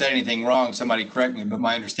 And if I've said anything wrong, somebody correct me, but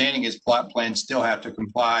my understanding is plot plans still have to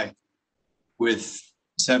comply with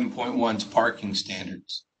 7.1's parking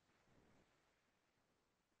standards.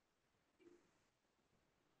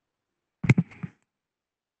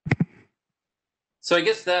 So I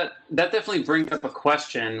guess that definitely brings up a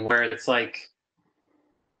question where it's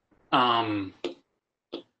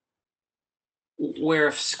where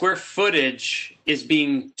if square footage is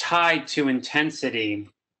being tied to intensity,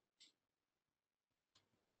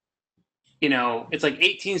 it's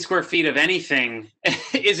 18 square feet of anything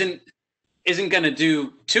isn't going to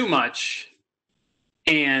do too much.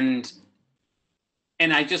 And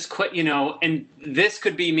I just quit, and this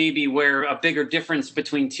could be maybe where a bigger difference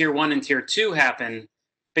between Tier 1 and Tier 2 happen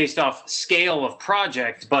based off scale of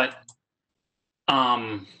project. But,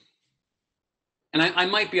 and I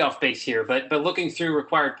might be off base here, but looking through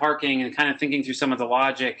required parking and kind of thinking through some of the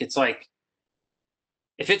logic, it's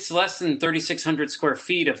if it's less than 3,600 square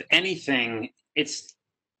feet of anything,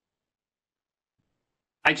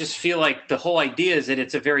 I just feel like the whole idea is that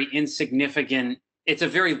it's a very insignificant, it's a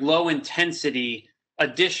very low intensity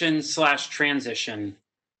addition / transition.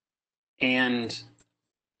 And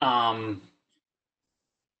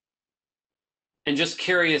just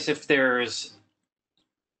curious if there's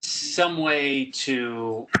some way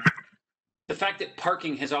to, the fact that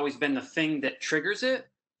parking has always been the thing that triggers it,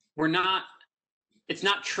 it's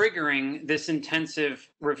not triggering this intensive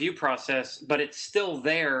review process, but it's still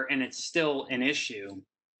there and it's still an issue.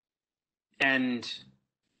 And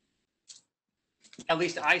at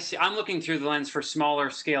least I'm looking through the lens for smaller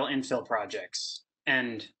scale infill projects.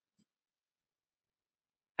 And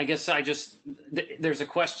I guess there's a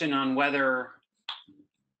question on whether,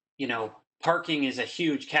 parking is a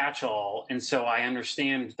huge catch-all. And so I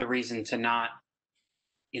understand the reason to not,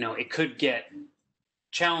 it could get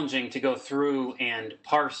challenging to go through and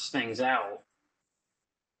parse things out.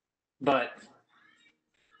 But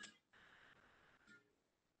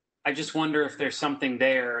I just wonder if there's something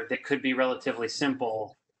there that could be relatively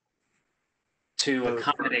simple to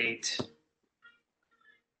accommodate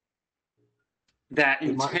that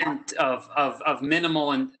intent of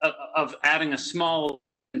minimal and of adding a small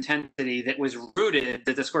intensity that was rooted,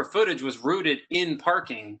 that the square footage was rooted in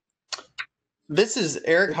parking. This is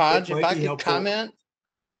Eric Hodge. That If might I be could helpful. comment,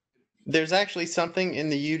 there's actually something in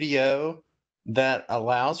the UDO that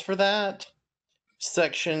allows for that.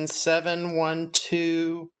 Section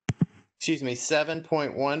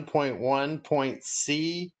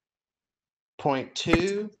 7.1.1.C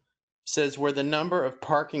 7.2 says where the number of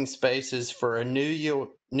parking spaces for a new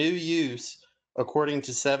use according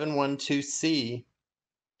to 712C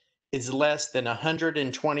is less than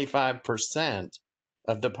 125%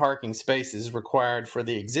 of the parking spaces required for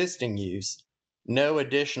the existing use, no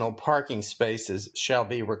additional parking spaces shall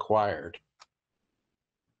be required.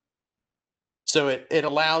 So it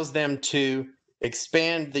allows them to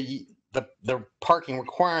expand the parking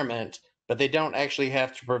requirement, but they don't actually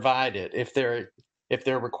have to provide it if their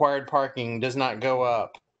required parking does not go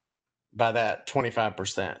up by that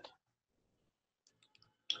 25%.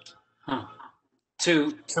 Huh.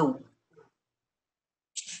 To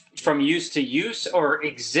from use to use or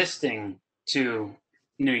existing to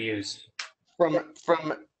new use?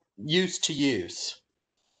 From use to use.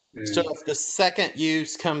 So if the second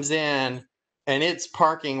use comes in and its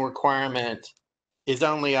parking requirement is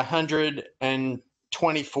only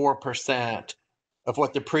 124% of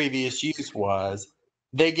what the previous use was,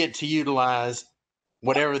 they get to utilize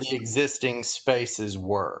whatever the existing spaces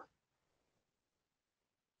were.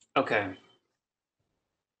 Okay.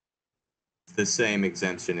 The same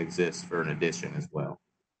exemption exists for an addition as well.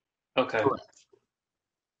 Okay. Correct.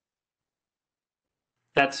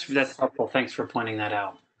 That's helpful. Thanks for pointing that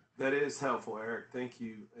out. That is helpful, Eric. Thank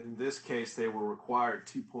you. In this case, they were required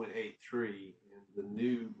 2.83, and the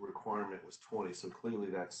new requirement was 20. So clearly,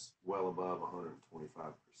 that's well above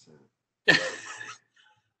 125%.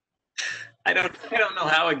 I don't know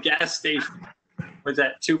how a gas station was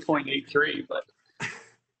at 2.83, but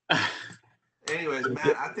anyways,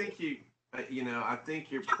 Matt, I think I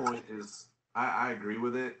think your point is, I agree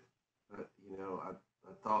with it. I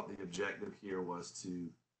thought the objective here was to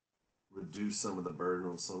reduce some of the burden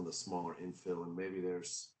on some of the smaller infill, and maybe it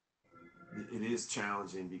is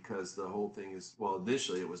challenging because the whole thing is, well,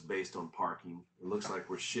 initially it was based on parking. It looks like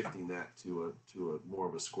we're shifting that to a more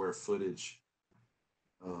of a square footage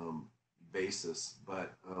basis,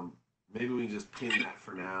 but maybe we can just pin that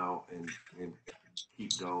for now and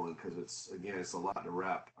keep going, because it's a lot to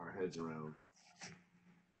wrap our heads around.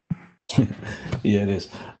 Yeah, it is.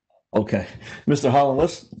 Okay, Mr. Holland,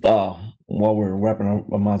 let's while we're wrapping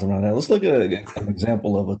our minds around that, let's look at an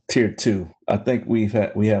example of a tier 2. I think we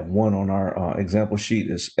have one on our example sheet.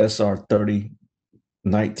 Is SR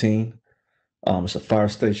 3019. It's a fire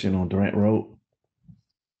station on Durant Road.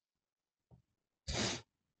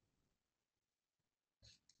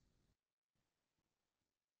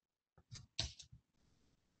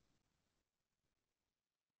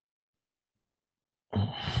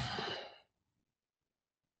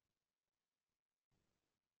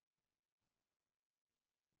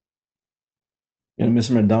 And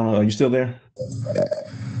Mr. McDonald, are you still there?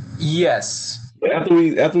 Yes. After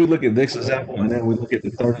we look at this example and then we look at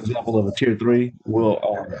the third example of a tier 3, we'll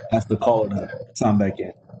ask the caller to sign back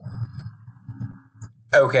in.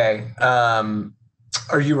 Okay.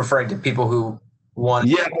 Are you referring to people who want?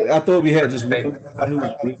 Yeah, I thought we had just one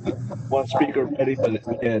speaker ready, but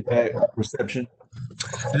we had bad reception.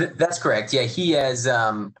 That's correct. Yeah, he has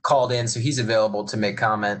called in, so he's available to make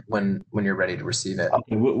comment when you're ready to receive it.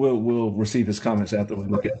 Okay, we'll receive his comments after we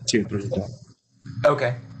look at the tier 3 example.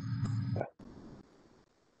 Okay.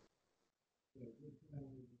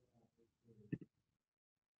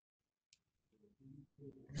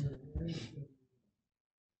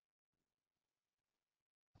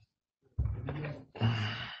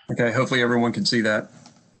 Okay, hopefully everyone can see that.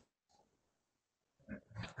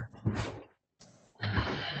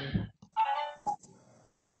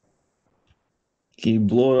 Can you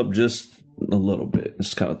blow it up just a little bit?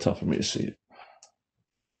 It's kind of tough for me to see it.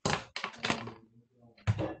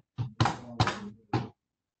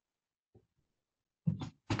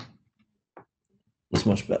 It's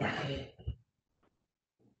much better.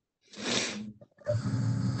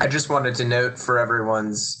 I just wanted to note for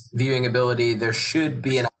everyone's viewing ability, there should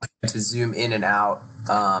be an option to zoom in and out.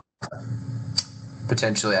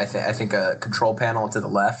 Potentially, I think a control panel to the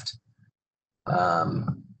left.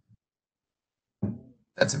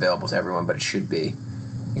 That's available to everyone, but it should be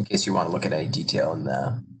in case you want to look at any detail in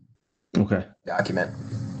the document.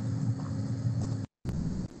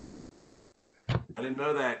 I didn't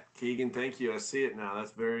know that, Keegan. Thank you. I see it now.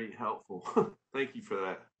 That's very helpful. Thank you for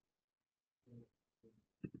that.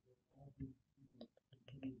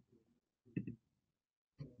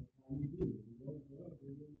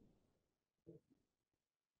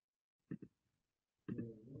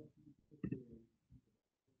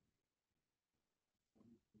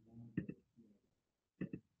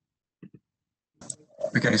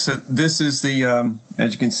 Okay, so this is the,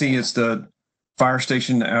 as you can see, it's the fire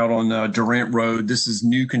station out on Durant Road. This is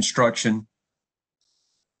new construction.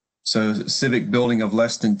 So civic building of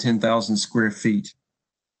less than 10,000 square feet.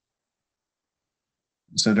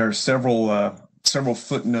 So there are several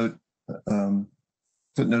footnote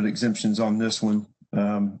exemptions on this one.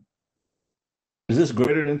 Is this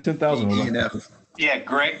greater than 10,000? E and F. Yeah,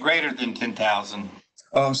 greater than 10,000.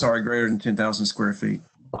 Oh, I'm sorry, greater than 10,000 square feet.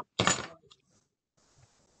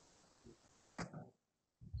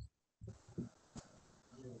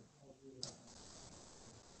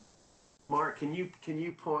 Mark, can you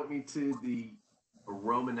point me to the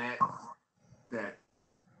Romanette that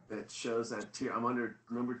shows that tier? I'm under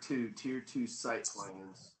number 2, tier 2 site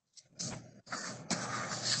plans.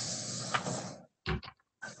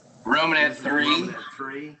 Romanette 3. Romanette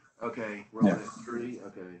 3. Okay. Romanette 3.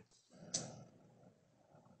 Okay.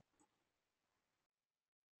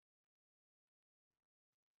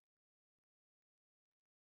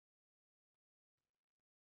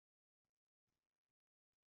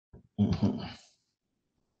 Mhm.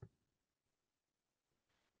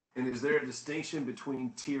 And is there a distinction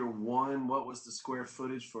between tier 1? What was the square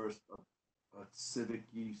footage for a civic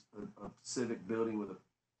use, a civic building with a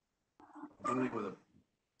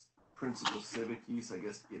principal civic use? I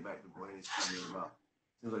guess to get back to Blaney's comment about,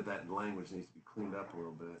 seems like that language needs to be cleaned up a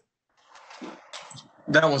little bit.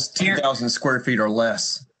 That was 10,000 square feet or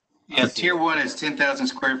less. Yeah, tier 1 is 10,000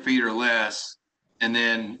 square feet or less. And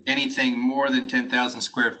then anything more than 10,000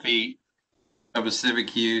 square feet of a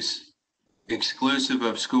civic use, exclusive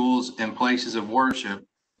of schools and places of worship,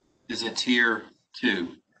 is a tier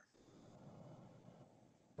 2.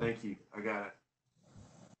 Thank you. I got it.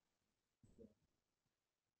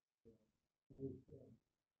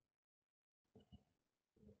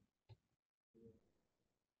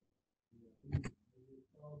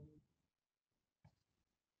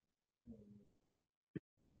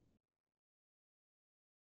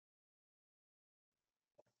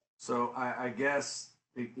 So I guess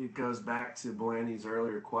it goes back to Blaney's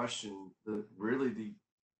earlier question. The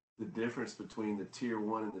difference between the tier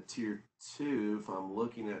 1 and the tier 2, if I'm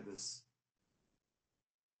looking at this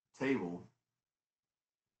table,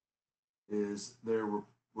 is they're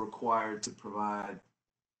required to provide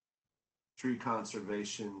tree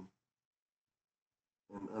conservation.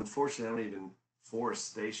 And unfortunately, I don't even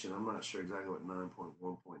forestation. I'm not sure exactly what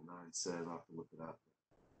 9.1.9 says. I'll have to look it up.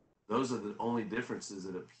 Those are the only differences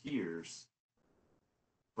it appears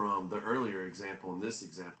from the earlier example and this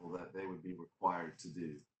example that they would be required to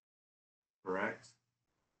do. Correct?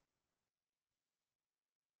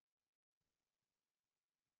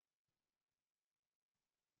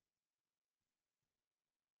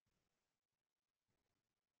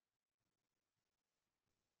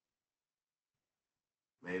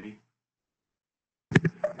 Maybe.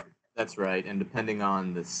 That's right. And depending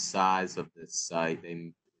on the size of this site,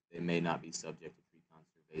 they may not be subject to tree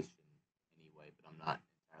conservation anyway, but I'm not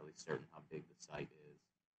entirely certain how big the site is.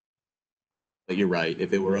 But you're right.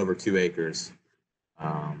 If it were over 2 acres,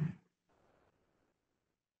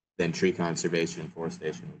 then tree conservation and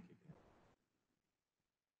forestation would kick in.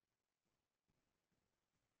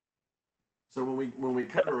 So when we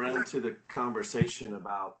come around to the conversation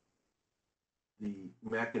about the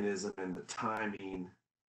mechanism and the timing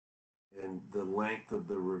and the length of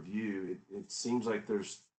the review, it seems like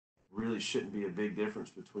there's really shouldn't be a big difference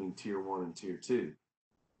between tier 1 and tier 2.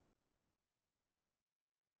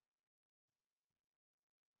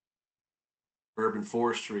 Urban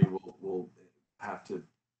forestry will have to,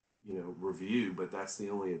 review, but that's the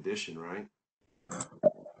only addition, right?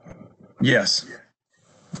 Yes.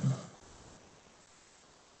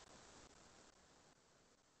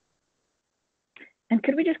 And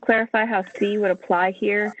could we just clarify how C would apply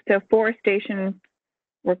here? So forestation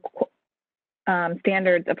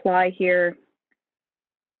standards apply here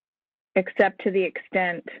except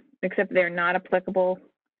they're not applicable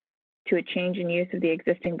to a change in use of the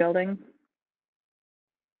existing building?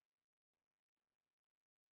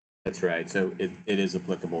 That's right. So it is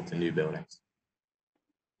applicable to new buildings.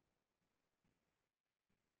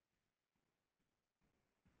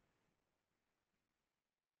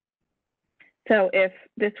 So if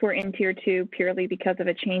this were in tier 2 purely because of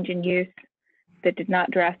a change in use that did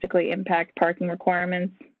not drastically impact parking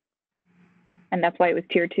requirements, and that's why it was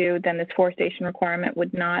tier 2, then this forestation requirement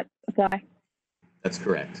would not apply? That's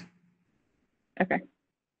correct. Okay.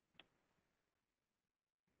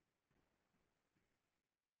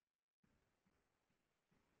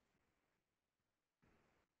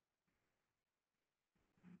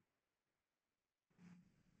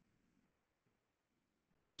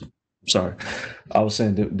 Sorry. I was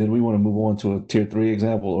saying, did we want to move on to a tier 3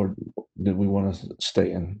 example, or did we want to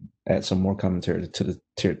stay and add some more commentary to the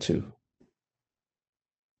tier 2?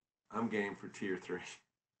 I'm game for tier 3.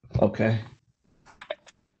 Okay.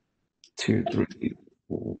 Tier 3.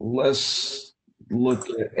 Let's look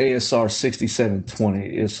at ASR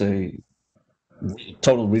 6720. It's a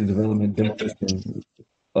total redevelopment demolition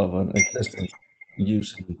of an existing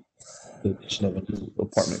use in the addition of a new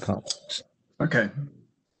apartment complex. Okay.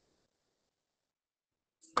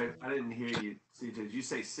 Wait, I didn't hear you, CJ. Did you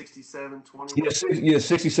say 6720? Yeah,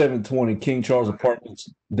 6720 King Charles Apartments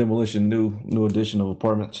demolition, new addition of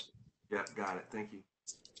apartments. Yeah, got it. Thank you.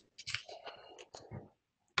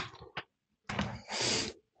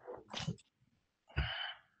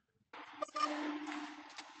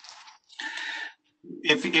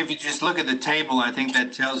 If you just look at the table, I think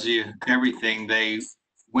that tells you everything. They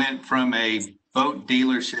went from a boat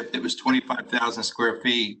dealership that was 25,000 square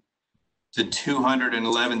feet to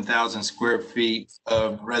 211,000 square feet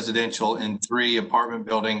of residential in 3 apartment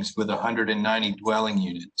buildings with 190 dwelling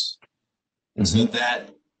units. So that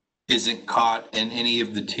isn't caught in any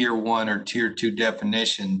of the tier 1 or tier 2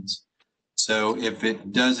 definitions. So if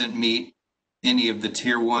it doesn't meet any of the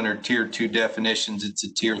tier 1 or tier 2 definitions, it's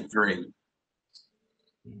a tier 3.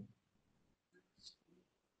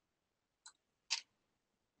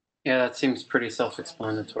 Yeah, that seems pretty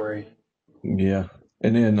self-explanatory. Yeah.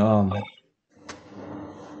 And then the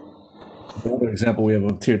other example we have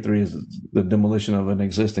of tier 3 is the demolition of an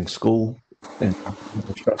existing school and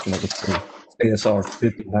construction of a school. ASR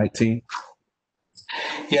 5019.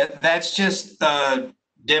 Yeah, that's just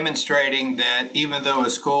demonstrating that even though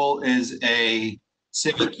a school is a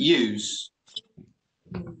civic use,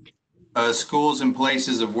 schools and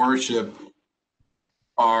places of worship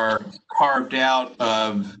are carved out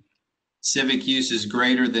of civic uses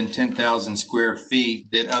greater than 10,000 square feet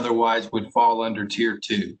that otherwise would fall under tier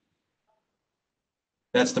 2.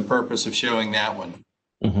 That's the purpose of showing that one.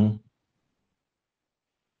 Mm-hmm.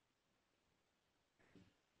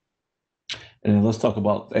 And then let's talk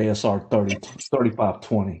about ASR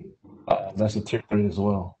 3520. That's a tier 3 as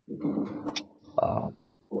well.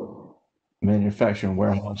 Manufacturing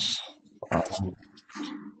warehouse.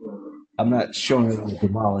 I'm not showing it was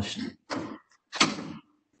demolished.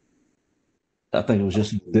 I think it was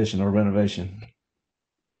just an addition or renovation.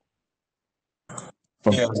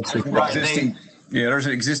 Yeah, right. There's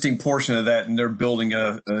an existing portion of that, and they're building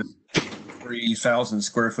a 3,000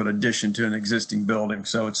 square foot addition to an existing building.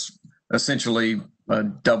 So it's essentially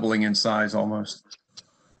doubling in size almost.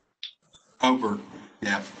 Over,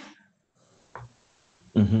 yeah.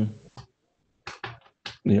 Mm-hmm.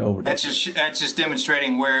 Yeah, over. That's just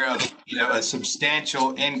demonstrating where a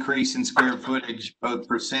substantial increase in square footage, both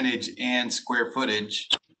percentage and square footage,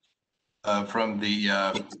 from the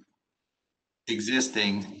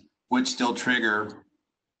existing would still trigger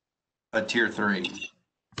a tier 3.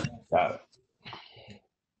 Got it.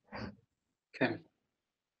 Okay.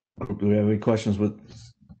 Do we have any questions with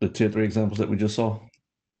the tier 3 examples that we just saw?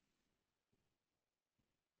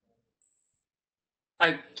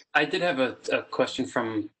 I did have a question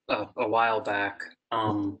from a while back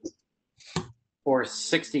for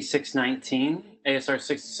 6619, ASR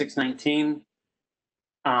 6619.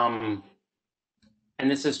 And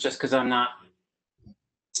this is just because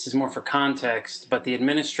this is more for context, but the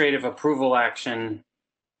administrative approval action,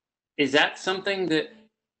 is that something that,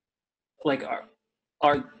 like,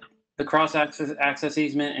 are the cross-access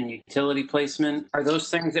easement and utility placement, are those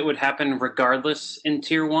things that would happen regardless in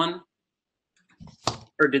tier 1?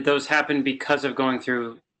 Or did those happen because of going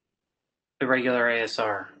through the regular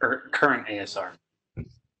ASR or current ASR?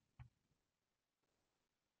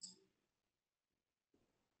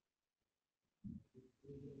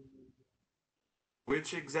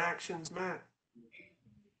 Which exactions, Matt?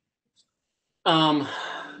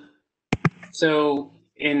 So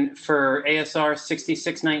for ASR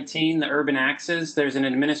 6619, the urban axes, there's an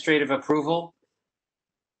administrative approval.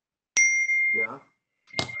 Yeah.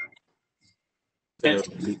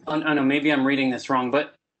 Oh no, maybe I'm reading this wrong,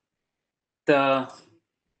 but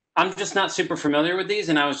I'm just not super familiar with these,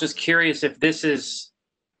 and I was just curious if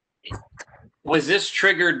was this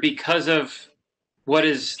triggered because of what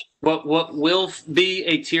will be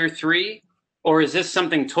a tier 3, or is this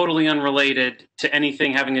something totally unrelated to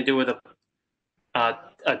anything having to do with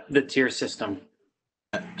the tier system?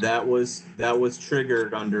 That was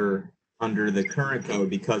triggered under the current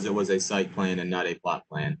code because it was a site plan and not a plot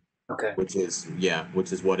plan. Okay. Which is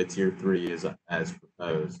what a tier 3 is as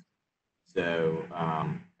proposed. So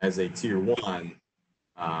as a tier 1,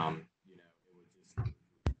 it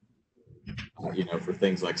would just, for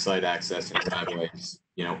things like site access and driveways,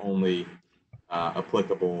 only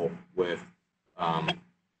applicable with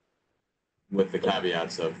the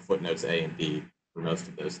caveats of footnotes A and B for most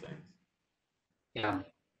of those things. Yeah.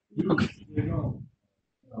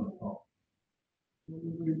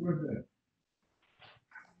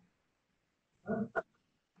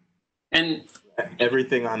 And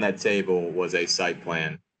Everything on that table was a site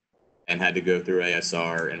plan and had to go through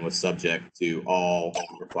ASR and was subject to all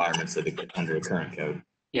requirements of under the current code.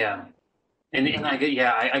 yeah, and I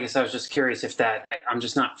guess I was just curious if that. I'm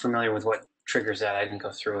just not familiar with what triggers that. I didn't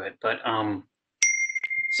go through it, but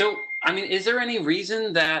so I mean, is there any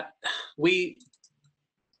reason that we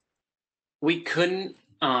couldn't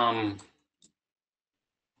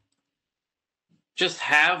just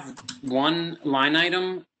have one line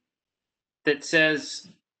item that says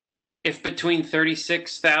if between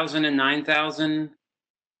 36,000 and 9,000,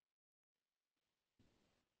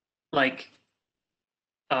 like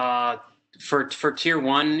for tier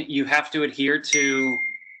one, you have to adhere to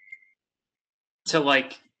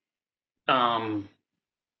like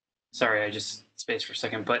sorry, I just spaced for a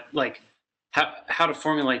second, but like how to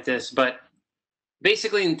formulate this, but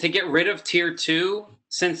basically to get rid of tier two,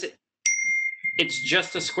 since it's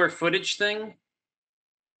just a square footage thing,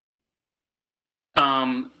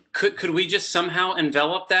 could we just somehow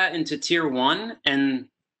envelop that into tier one, and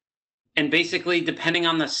basically depending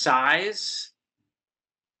on the size,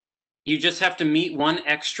 you just have to meet one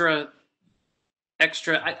extra.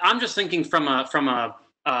 I'm just thinking from a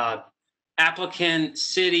applicant,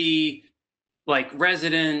 city, like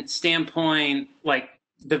resident standpoint, like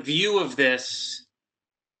the view of this,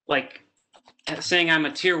 like saying I'm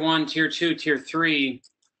a tier one, tier two, tier three,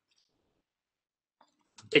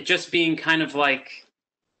 it just being kind of like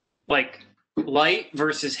light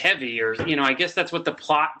versus heavy, or I guess that's what the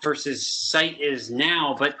plot versus site is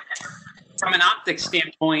now. But from an optics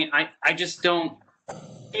standpoint, I just don't.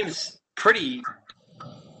 It's pretty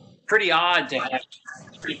odd to have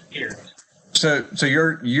three tiers. So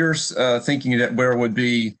you're thinking that there would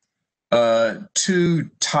be two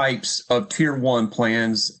types of tier one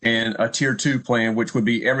plans and a tier two plan, which would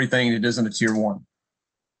be everything that isn't a tier one.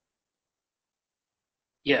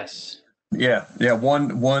 Yes. Yeah.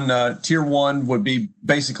 One tier one would be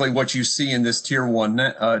basically what you see in this tier one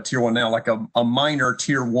now, like a minor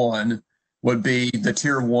tier one would be the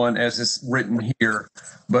tier one as it's written here,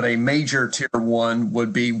 but a major tier one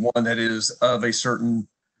would be one that is of a certain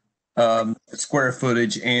square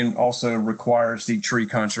footage and also requires the tree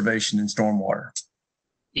conservation and stormwater.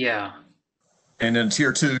 Yeah. And then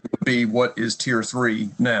tier two would be what is tier three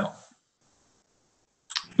now.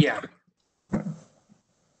 Yeah.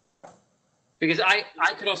 Because I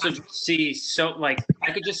could also see I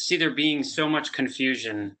could just see there being so much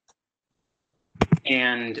confusion.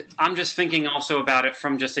 And I'm just thinking also about it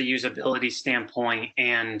from just a usability standpoint.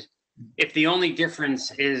 And if the only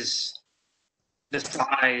difference is the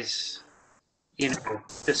size,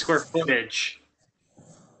 the square footage,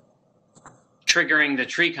 triggering the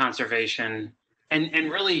tree conservation,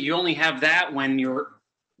 and really you only have that when you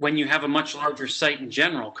have a much larger site in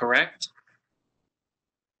general, correct?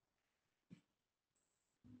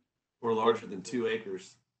 Or larger than 2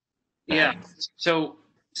 acres. Yeah. So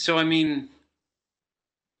I mean,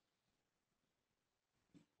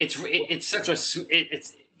 it's such a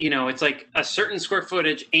it's like a certain square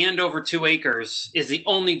footage and over 2 acres is the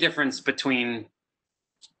only difference between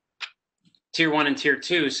tier one and tier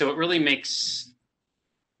two. So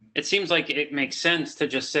it seems like it makes sense to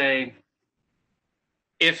just say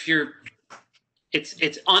if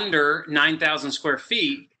it's under 9,000 square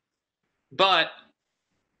feet, but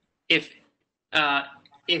if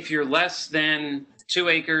you're less than 2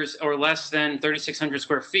 acres or less than 3,600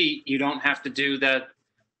 square feet, you don't have to do that,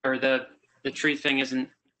 or the tree thing isn't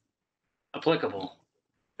applicable.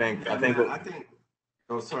 I think.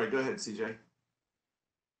 Oh, sorry. Go ahead, CJ.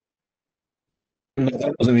 No,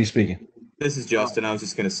 that wasn't me speaking. This is Justin. I was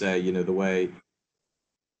just going to say, the way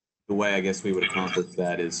I guess we would accomplish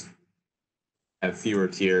that is have fewer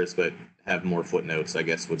tiers, but have more footnotes, I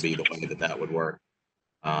guess would be the way that would work.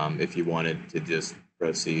 If you wanted to just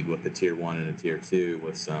proceed with the tier one and a tier two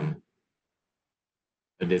with some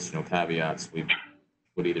additional caveats, we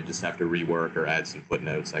would either just have to rework or add some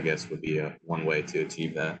footnotes, I guess would be one way to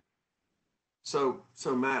achieve that. So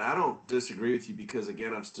Matt, I don't disagree with you, because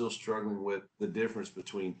again, I'm still struggling with the difference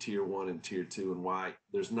between tier one and tier two, and why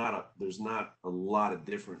there's not a lot of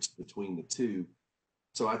difference between the two.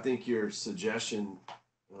 So I think your suggestion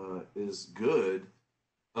is good,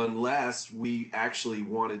 unless we actually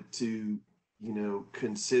wanted to,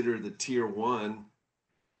 consider the tier one,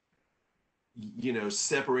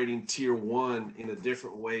 separating tier one in a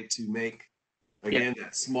different way to make, again,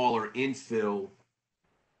 that smaller infill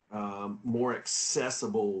more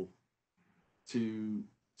accessible to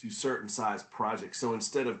to certain size projects. So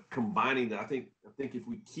instead of combining that, I think if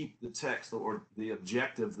we keep the text or the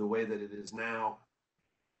objective the way that it is now,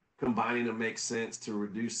 combining them makes sense to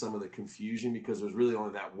reduce some of the confusion, because there's really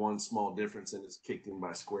only that one small difference and it's kicked in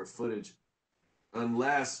by square footage.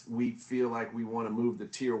 Unless we feel like we want to move the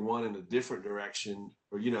tier 1 in a different direction,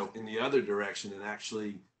 or, you know, in the other direction, and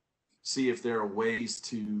actually see if there are ways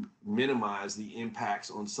to minimize the impacts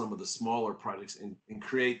on some of the smaller projects and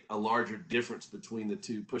create a larger difference between the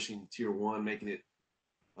two, pushing tier 1, making it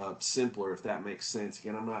simpler, if that makes sense.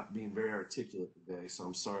 Again, I'm not being very articulate today, so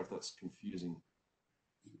I'm sorry if that's confusing.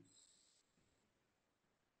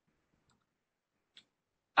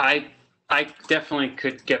 I definitely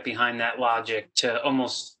could get behind that logic to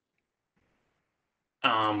almost,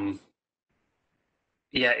 yeah,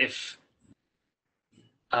 if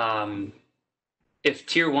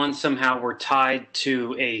tier 1 somehow were tied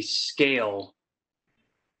to a scale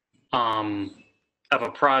of a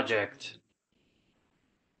project,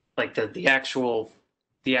 like the actual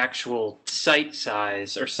site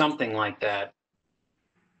size or something like that,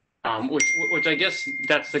 which I guess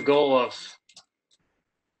that's the goal of.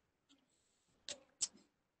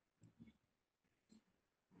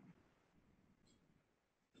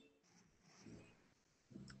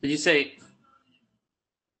 Did you say?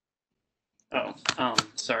 Oh,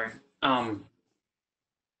 sorry.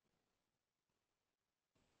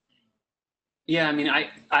 Yeah, I mean,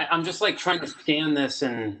 I'm just like trying to scan this,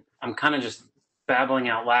 and I'm kind of just babbling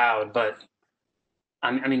out loud. But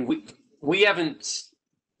I mean, we haven't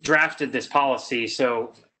drafted this policy,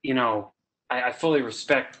 so you know, I fully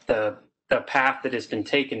respect the path that has been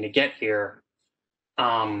taken to get here.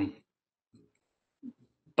 But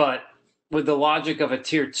with the logic of a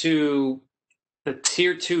tier 2. The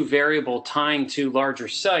tier 2 variable tying to larger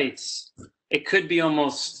sites, it could be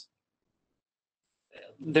almost,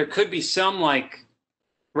 there could be some like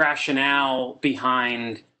rationale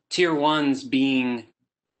behind tier 1s being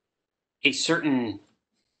a certain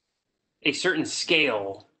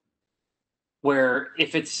scale, where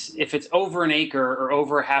if it's over an acre or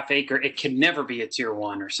over a half acre, it can never be a tier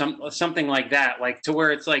 1 or something like that, like to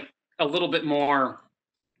where it's like a little bit more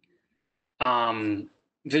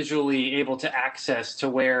visually able to access, to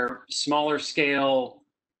where smaller scale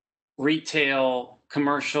retail,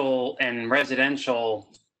 commercial, and residential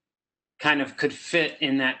kind of could fit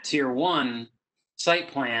in that tier 1 site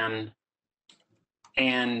plan,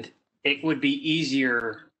 and it would be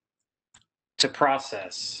easier to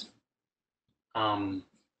process.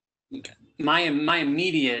 My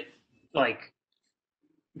immediate like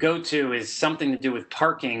go-to is something to do with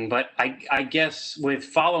parking, but I guess with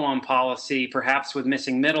follow-on policy, perhaps with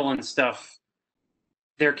missing middle and stuff,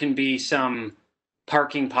 there can be some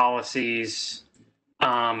parking policies.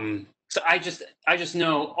 So I just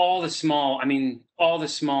know all the small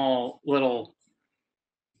little,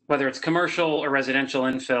 whether it's commercial or residential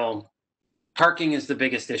infill, parking is the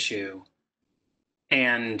biggest issue.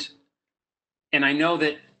 And I know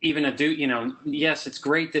that even yes, it's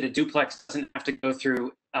great that a duplex doesn't have to go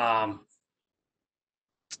through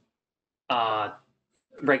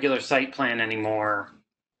regular site plan anymore.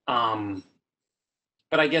 But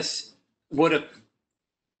I guess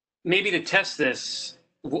maybe to test this,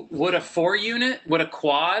 would a 4-unit, would a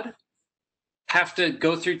quad have to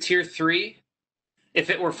go through tier 3 if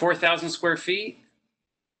it were 4,000 square feet?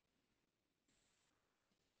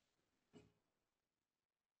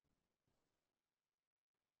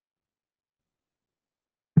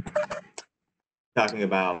 Talking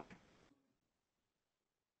about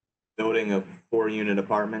building a 4-unit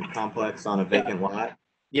apartment complex on a vacant lot.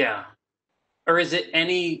 Yeah. Or is it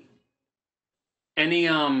any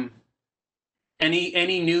new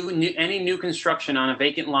construction on a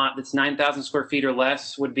vacant lot that's 9,000 square feet or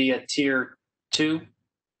less would be a tier 2?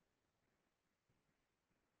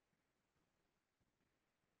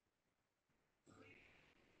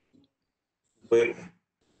 With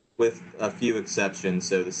a few exceptions,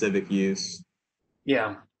 so the civic use.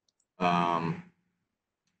 Yeah.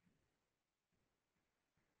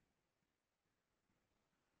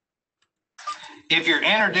 If you're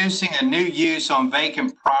introducing a new use on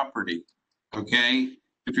vacant property, okay?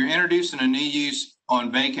 If you're introducing a new use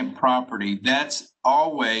on vacant property, that's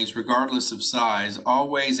always, regardless of size,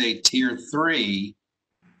 always a tier 3,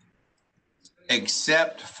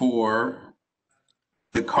 except for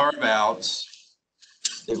the carve-outs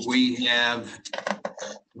that we have,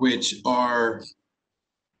 which are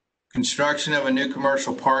construction of a new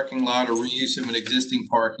commercial parking lot or reuse of an existing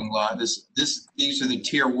parking lot. These are the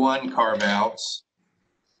tier 1 carve-outs.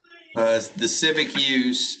 The civic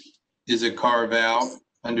use is a carve-out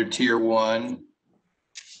under tier 1.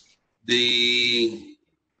 The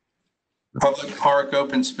Public park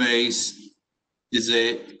open space is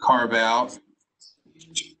a carve out.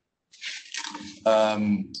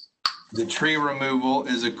 The tree removal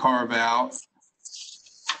is a carve out.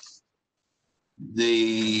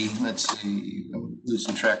 Let's see, I'm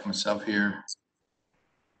losing track of myself here.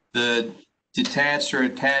 The detached or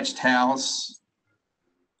attached house,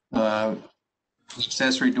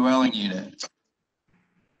 accessory dwelling unit.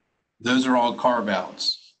 Those are all carve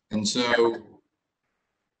outs. And so,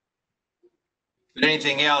 but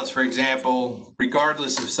anything else, for example,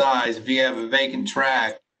 regardless of size, if you have a vacant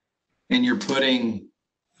tract and you're putting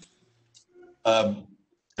a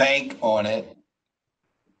bank on it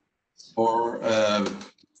or a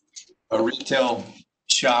retail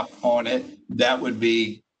shop on it, that would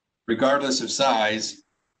be, regardless of size,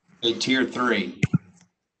 a tier 3.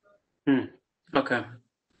 Okay.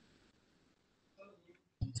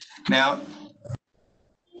 Now,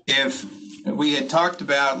 if we had talked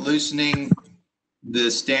about loosening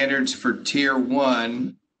the standards for tier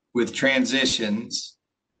 1 with transitions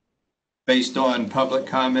based on public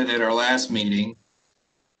comment at our last meeting,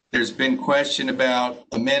 there's been question about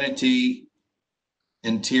amenity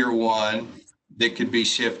in tier 1 that could be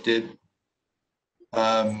shifted.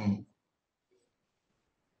 I'm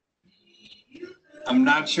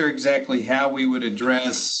not sure exactly how we would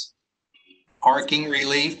address parking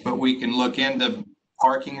relief, but we can look into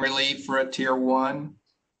parking relief for a tier 1.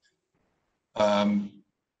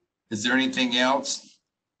 Is there anything else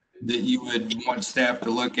that you would want staff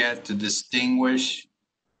to look at to distinguish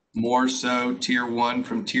more so tier 1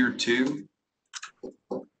 from tier 2?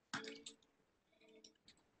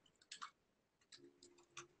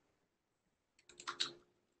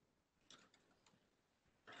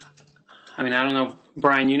 I mean, I don't know,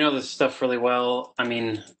 Brian, you know this stuff really well. I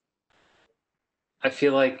mean, I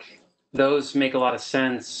feel like those make a lot of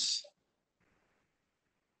sense.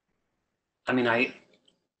 I mean, I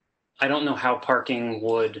don't know how parking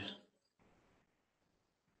would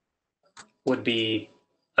be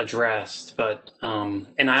addressed, but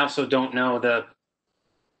and I also don't know the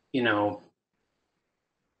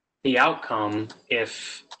outcome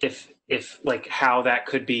if like how that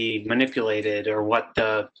could be manipulated or what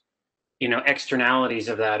the externalities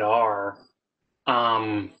of that are.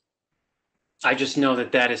 I just know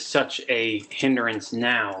that is such a hindrance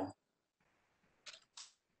now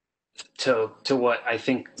to what I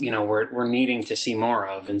think we're needing to see more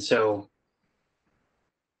of, and so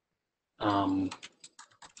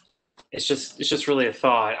it's just really a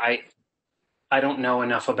thought. I don't know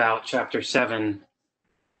enough about Chapter 7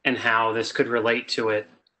 and how this could relate to it.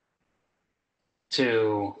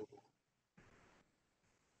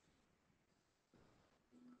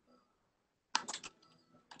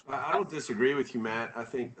 I don't disagree with you, Matt. I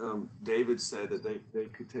think David said that they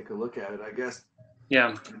could take a look at it. I guess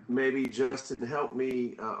Yeah. maybe Justin help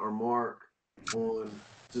me or Mark on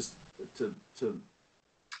just to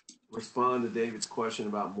respond to David's question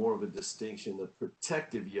about more of a distinction of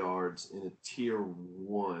protective yards in a tier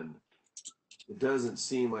 1. It doesn't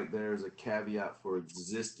seem like there's a caveat for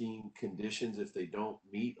existing conditions if they don't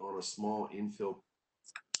meet on a small infill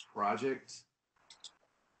project.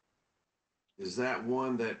 Is that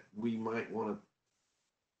one that we might want to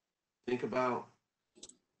think about?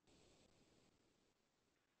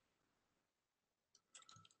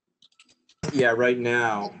 Yeah, right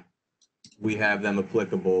now we have them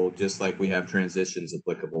applicable just like we have transitions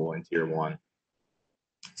applicable in tier 1.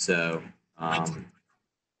 So, that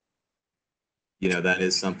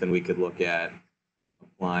is something we could look at,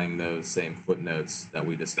 applying those same footnotes that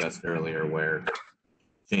we discussed earlier where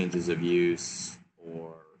changes of use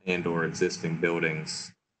or existing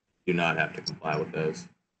buildings do not have to comply with those.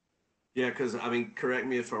 Yeah, because I mean, correct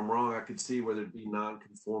me if I'm wrong. I could see whether it be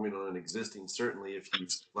non-conforming on an existing. Certainly, if you,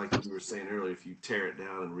 like you were saying earlier, if you tear it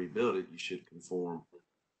down and rebuild it, you should conform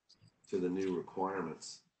to the new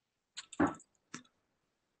requirements.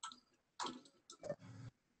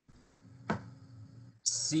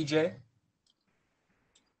 CJ?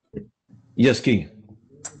 Yes, Key.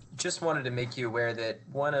 Just wanted to make you aware that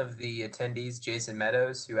one of the attendees, Jason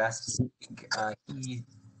Meadows, who asked to speak, he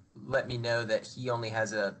let me know that he only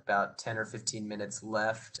has about 10 or 15 minutes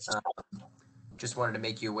left. Just wanted to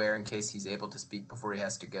make you aware in case he's able to speak before he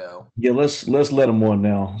has to go. Yeah, let's let him on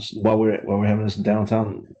now while we're having this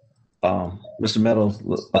downtown. Mr. Meadows,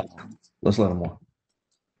 let's let him on.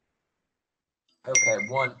 Okay,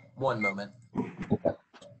 one moment.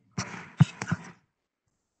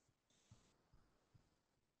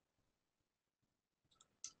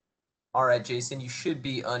 All right, Jason, you should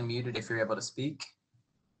be unmuted if you're able to speak.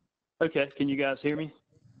 Okay, can you guys hear me?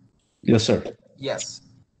 Yes, sir. Yes.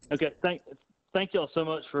 Okay, thank y'all so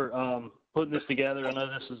much for putting this together. I know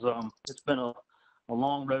this is it's been a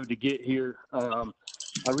long road to get here.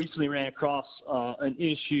 I recently ran across an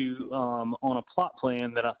issue on a plot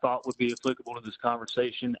plan that I thought would be applicable to this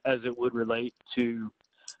conversation as it would relate to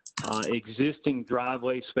existing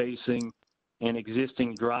driveway spacing and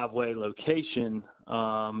existing driveway location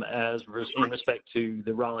in respect to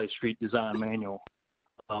the Raleigh Street Design Manual.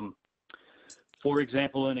 For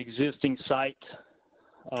example, an existing site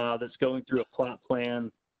that's going through a plot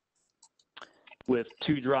plan with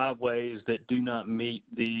two driveways that do not meet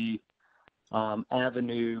the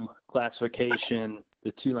avenue classification,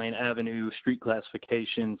 the two-lane avenue street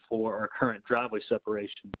classification for our current driveway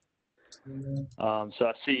separation. So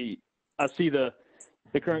I see the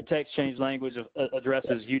current text change language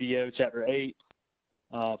addresses UDO Chapter 8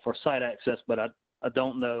 for site access, but I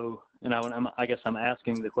don't know, and I guess I'm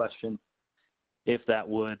asking the question if that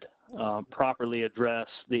would properly address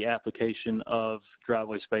the application of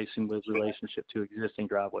driveway spacing with relationship to existing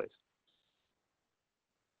driveways.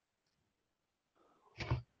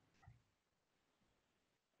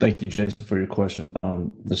 Thank you, Jason, for your question.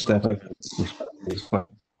 The staff.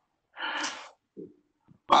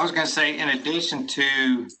 I was going to say, in addition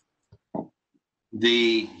to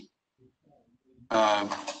the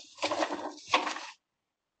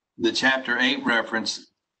Chapter 8 reference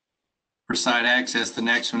for site access, the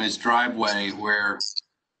next one is driveway, where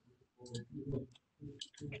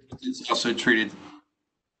it's also treated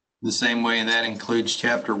the same way, and that includes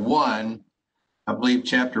Chapter 1. I believe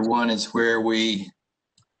Chapter 1 is where we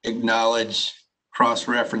acknowledge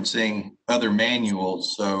cross-referencing other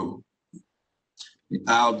manuals. So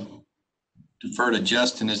I'll defer to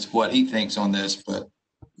Justin as to what he thinks on this, but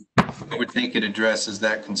I would think it addresses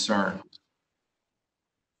that concern.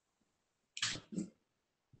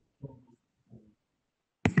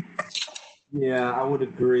 Yeah, I would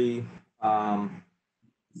agree.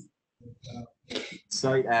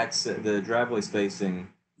 Site access, the driveway spacing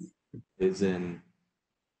is in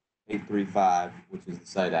 835, which is the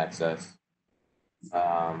site access.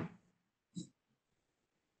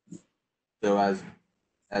 So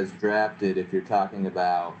as drafted, if you're talking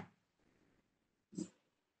about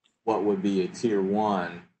what would be a tier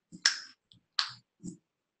 1,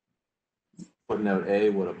 footnote A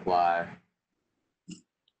would apply,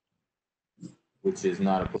 which is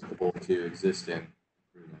not applicable to existing.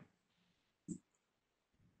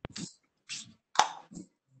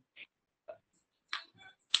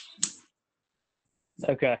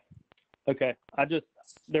 Okay.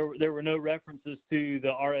 There were no references to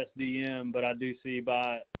the RSDM, but I do see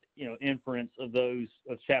by inference of those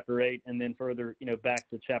of Chapter 8 and then further back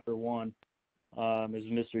to Chapter 1, as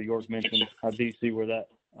Mr. York mentioned, I do see where that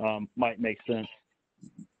might make sense.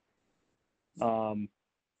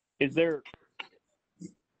 Is there?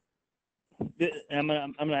 I'm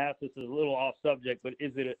gonna ask this as a little off subject, but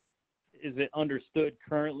is it understood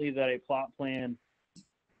currently that a plot plan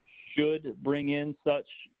should bring in such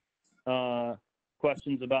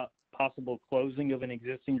questions about possible closing of an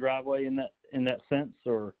existing driveway in that sense,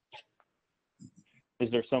 or is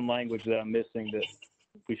there some language that I'm missing that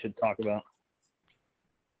we should talk about?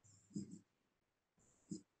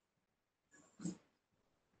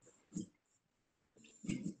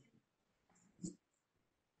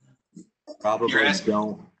 Probably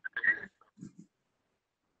don't.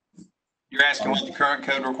 You're asking what the current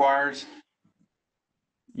code requires?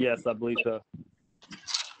 Yes, I believe so.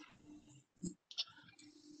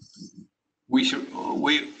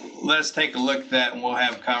 Let's take a look at that, and we'll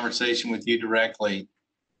have a conversation with you directly.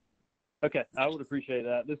 Okay, I would appreciate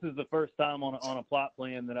that. This is the first time on a plot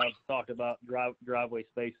plan that I've talked about driveway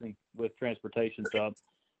spacing with transportation subs.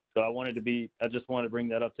 So I just wanted to bring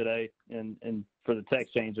that up today and for the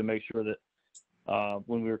text change and make sure that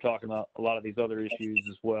when we were talking about a lot of these other issues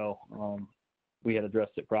as well, we had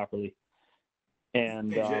addressed it properly.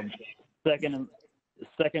 And second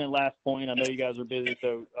and last point, I know you guys are busy,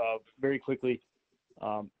 so very quickly,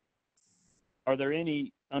 are there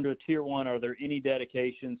any, under Tier 1, are there any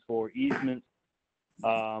dedications for easements,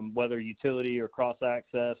 whether utility or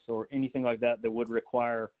cross-access or anything like that that would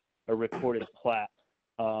require a recorded plat,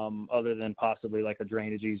 other than possibly like a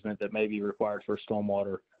drainage easement that may be required for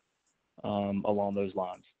stormwater along those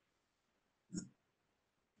lines?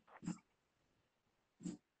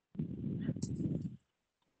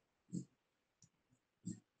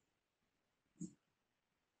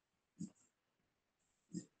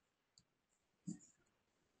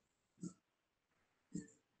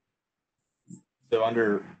 So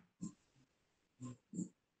under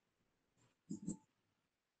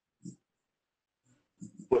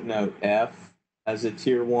footnote F, as a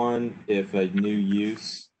tier 1, if a new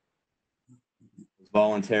use is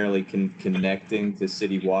voluntarily connecting to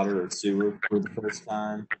city water or sewer for the first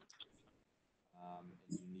time, and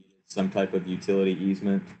you needed some type of utility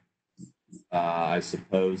easement, I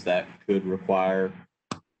suppose that could require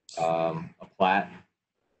a plat.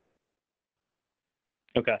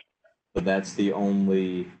 Okay. But that's the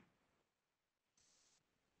only,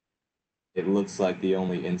 it looks like the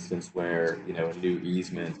only instance where, you know, a new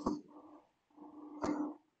easement, like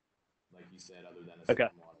you said, other than a Okay.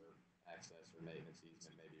 stormwater access or maintenance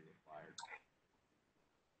easement may be required.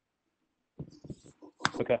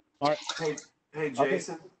 Okay. All right. Hey,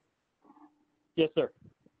 Jason. Yes, sir.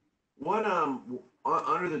 What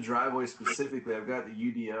under the driveway specifically, I've got the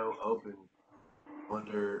UDO open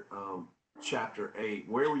under chapter 8.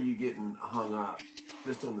 Where were you getting hung up?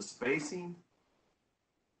 Just on the spacing?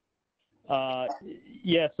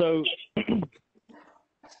 Yeah. So,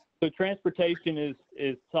 so transportation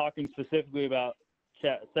is talking specifically about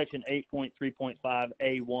section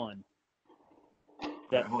 8.3.5A1.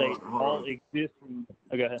 That states all existing.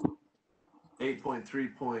 Oh, go ahead.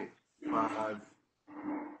 8.3.5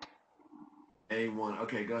 A1.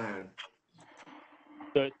 Okay, go ahead.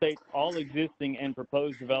 So it states all existing and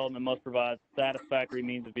proposed development must provide satisfactory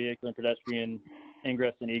means of vehicle and pedestrian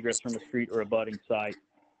ingress and egress from a street or abutting site.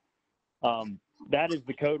 That is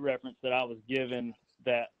the code reference that I was given,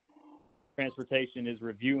 that transportation is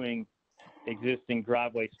reviewing existing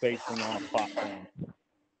driveway spacing on a plot plan.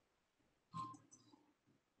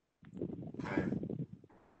 Okay.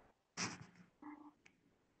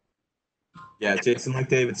 Yeah, Jason, like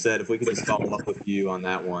David said, if we could just follow up with you on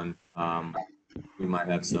that one, we might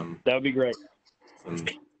have some. That would be great. Some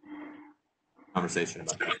conversation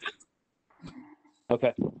about that.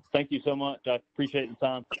 Okay. Thank you so much. I appreciate the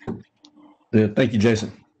time. Yeah, thank you,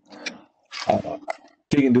 Jason.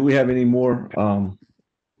 Keegan, do we have any more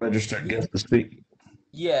registered guests to speak?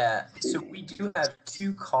 Yeah, so we do have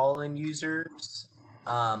 2 call-in users.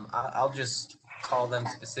 I'll just call them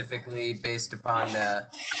specifically based upon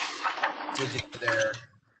digits of their,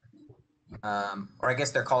 or I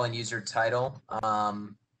guess their call-in user title.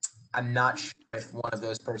 I'm not sure if one of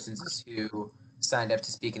those persons is who signed up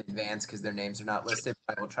to speak in advance because their names are not listed.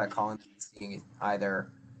 But I will try calling them and seeing if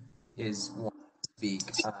either is one to speak.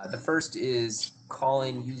 The first is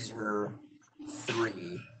calling user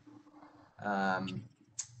 3.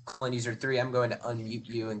 Calling user 3, I'm going to unmute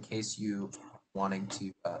you in case you wanting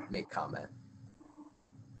to make comment.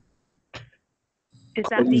 Is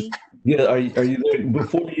that me? Yeah, are you there?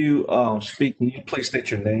 Before you speak, can you please state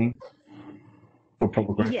your name for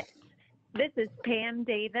public record? Yes. This is Pam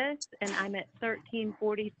Davis, and I'm at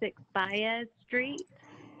 1346 Baez Street.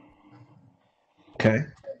 Okay.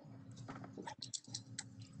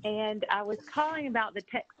 And I was calling about the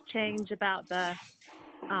text change about the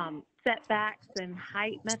setbacks and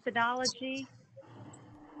height methodology.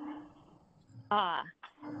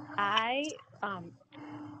 I am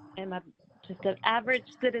just an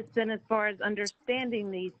average citizen as far as understanding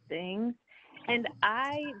these things, and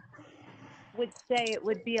I would say it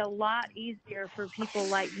would be a lot easier for people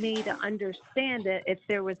like me to understand it if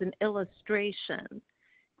there was an illustration,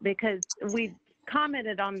 because we've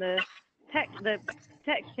commented on the text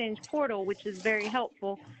change portal, which is very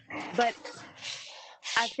helpful, but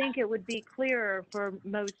I think it would be clearer for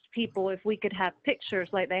most people if we could have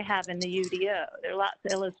pictures like they have in the UDO. There are lots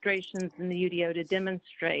of illustrations in the UDO to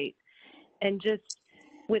demonstrate, and just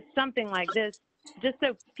with something like this, just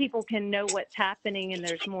so people can know what's happening and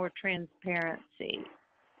there's more transparency.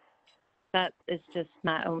 That is just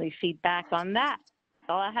my only feedback on that. That's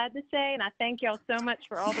all I had to say, and I thank y'all so much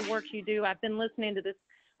for all the work you do. I've been listening to this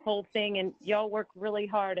whole thing, and y'all work really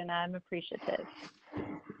hard, and I'm appreciative.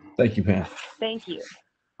 Thank you, Pam. Thank you.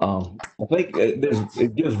 I think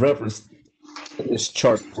it gives reference to this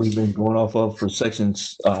chart we've been going off of for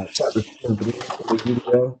sections chapter 2 and 3 of the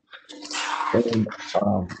UDO. And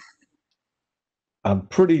I'm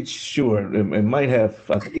pretty sure it might have,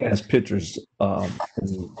 I think it has pictures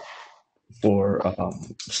for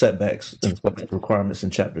setbacks and setback requirements in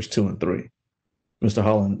chapters 2 and 3. Mr.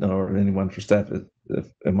 Holland or anyone for staff,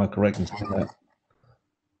 am I correct in saying that?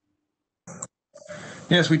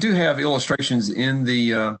 Yes, we do have illustrations in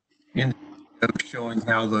the showing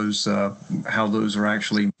how those are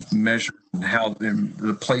actually measured and how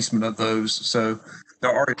the placement of those. So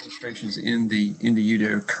there are illustrations in the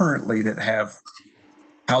UDO currently that have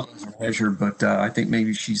how those are measured, but I think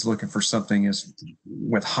maybe she's looking for something as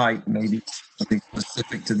with height, maybe something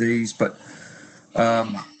specific to these, but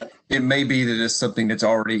it may be that it's something that's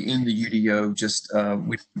already in the UDO, just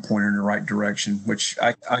we can point her in the right direction, which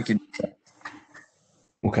I can.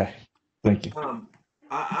 Okay, thank you.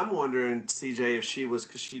 I'm wondering, CJ, if she was,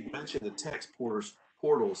 because she mentioned the text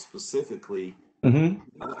portal specifically, I'm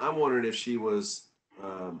wondering if she was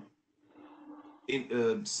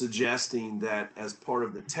suggesting that as part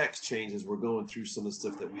of the text changes, we're going through some of the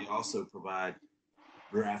stuff that we also provide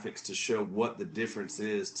graphics to show what the difference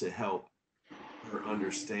is to help her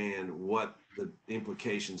understand what the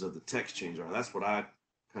implications of the text change are. That's what I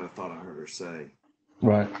kind of thought I heard her say.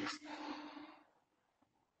 Right.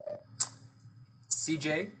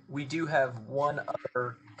 CJ, we do have one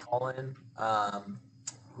other call-in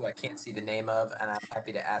who I can't see the name of, and I'm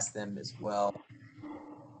happy to ask them as well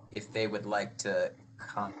if they would like to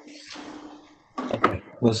comment. Okay.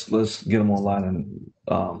 Let's get them online and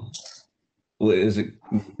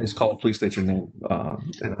it's called, please state your name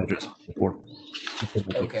and address before.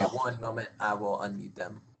 Okay, one moment. I will unmute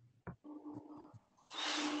them.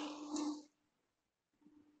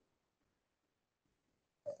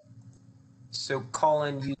 So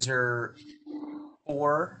call-in user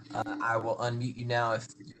 4, I will unmute you now if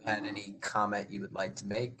you had any comment you would like to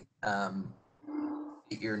make.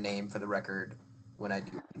 Get your name for the record when I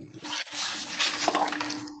do unmute you.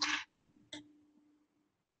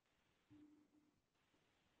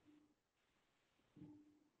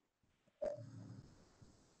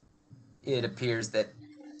 It appears that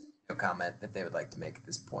no comment that they would like to make at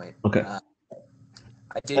this point. Okay.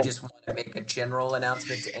 I did just want to make a general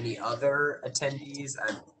announcement to any other attendees.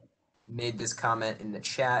 I've made this comment in the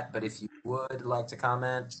chat, but if you would like to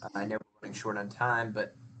comment, I know we're running short on time,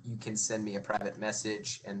 but you can send me a private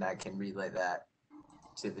message and I can relay that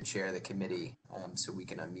to the chair of the committee so we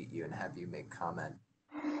can unmute you and have you make comment.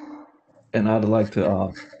 And I'd like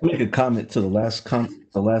to make a comment to the last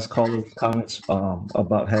caller's comments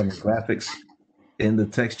about having graphics in the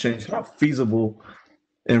text change. How feasible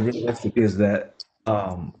and realistic is that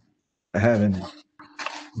having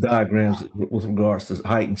diagrams with regards to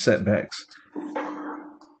height and setbacks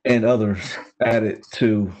and others added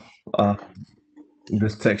to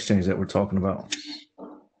this text change that we're talking about?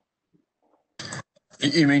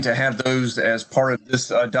 You mean to have those as part of this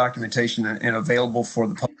documentation and available for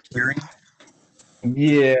the public hearing?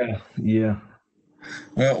 Yeah.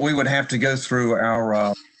 Well, we would have to go through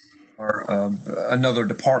our another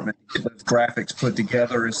department to get those graphics put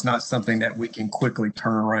together. It's not something that we can quickly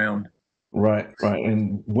turn around. Right.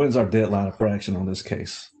 And when's our deadline for action on this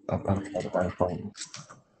case? I don't have a problem.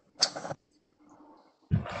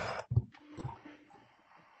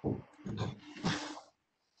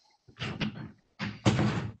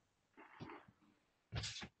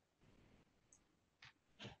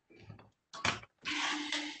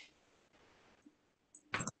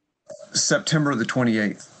 September the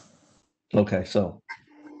 28th. Okay, so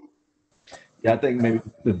yeah, I think maybe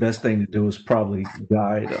the best thing to do is probably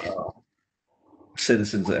guide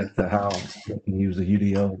citizens as to how they can use the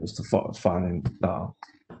UDO as to finding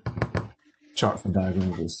charts and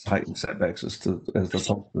diagrams as height and setbacks as opposed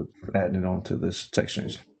to adding it onto this text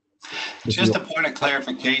change. Just a point of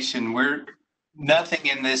clarification, nothing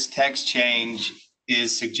in this text change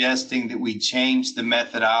is suggesting that we change the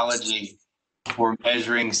methodology for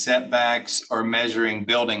measuring setbacks or measuring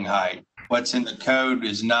building height. What's in the code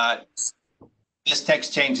is not, this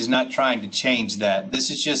text change is not trying to change that.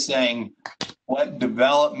 This is just saying what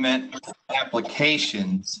development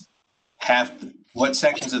applications what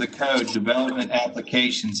sections of the code development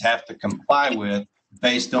applications have to comply with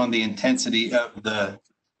based on the intensity of the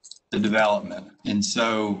development. And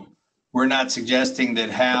so we're not suggesting that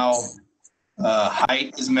how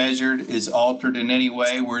height is measured is altered in any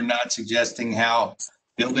way. We're not suggesting how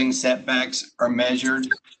building setbacks are measured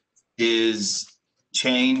is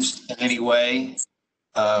changed in any way.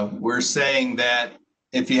 We're saying that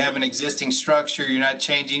if you have an existing structure, you're not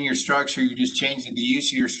changing your structure, you're just changing the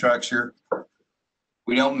use of your structure.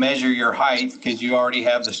 We don't measure your height because you already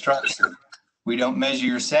have the structure. We don't measure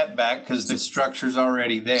your setback because the structure's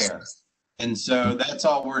already there. And so that's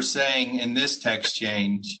all we're saying in this text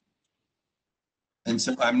change. And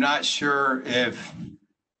so I'm not sure if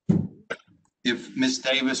Ms.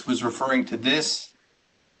 Davis was referring to this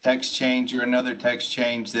text change or another text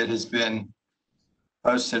change that has been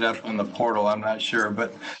posted up on the portal. I'm not sure,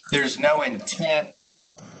 but there's no intent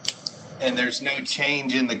and there's no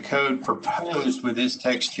change in the code proposed with this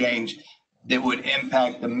text change that would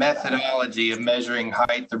impact the methodology of measuring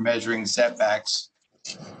height or measuring setbacks.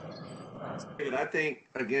 And I think,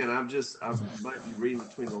 again, I might be reading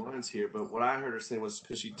between the lines here, but what I heard her say was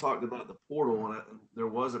because she talked about the portal, and there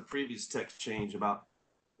was a previous text change about,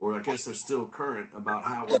 or I guess they're still current, about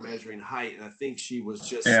how we're measuring height. And I think she was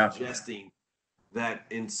just suggesting that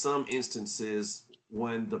in some instances,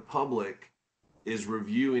 when the public is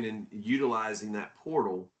reviewing and utilizing that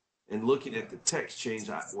portal And looking at the text change,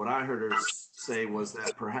 what I heard her say was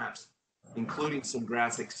that perhaps including some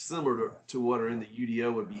graphics similar to what are in the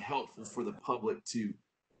UDO would be helpful for the public to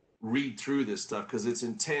read through this stuff, because it's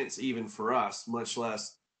intense even for us, much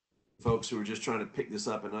less folks who are just trying to pick this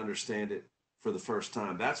up and understand it for the first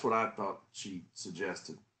time. That's what I thought she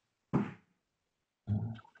suggested.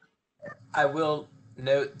 I will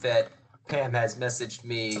note that Pam has messaged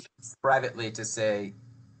me privately to say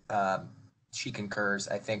she concurs,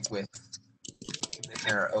 I think, with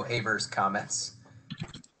Commissioner O'Haver's comments.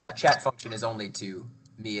 Chat function is only to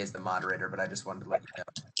me as the moderator, but I just wanted to let you know.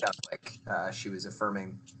 It sounds like she was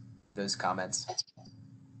affirming those comments.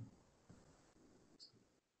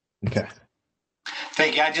 Okay.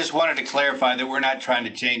 Thank you. I just wanted to clarify that we're not trying to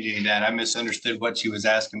change any of that. I misunderstood what she was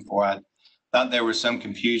asking for. I thought there was some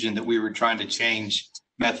confusion that we were trying to change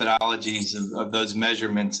methodologies of those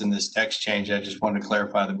measurements in this text change. I just wanted to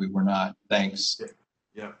clarify that we were not. Thanks.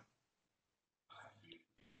 Yeah.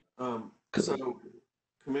 So,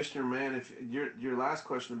 Commissioner Mann, if your last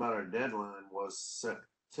question about our deadline was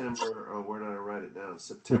September, oh, where did I write it down?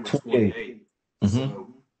 September 28th.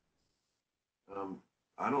 So,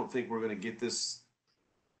 I don't think we're going to get this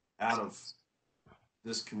out of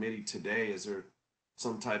this committee today. Is there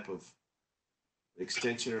some type of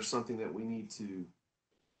extension or something that we need to?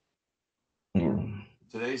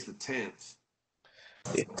 Today's the 10th.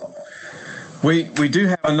 We do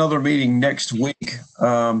have another meeting next week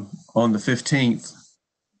on the 15th.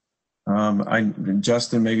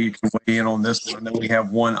 Justin, maybe you can weigh in on this. I know we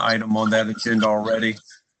have one item on that agenda already.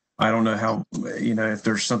 I don't know how, if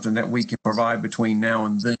there's something that we can provide between now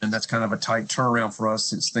and then. That's kind of a tight turnaround for us,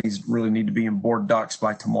 since things really need to be in board docs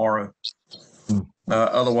by tomorrow.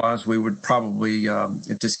 Otherwise, we would probably,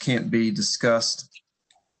 if this can't be discussed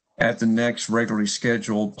at the next regularly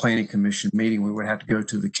scheduled planning commission meeting, we would have to go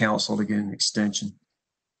to the council to get an extension.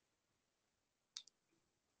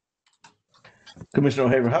 Commissioner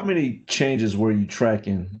O'Haver, how many changes were you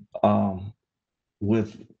tracking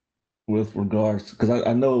with regards? Because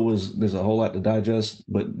I know there's a whole lot to digest,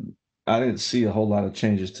 but I didn't see a whole lot of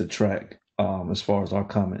changes to track as far as our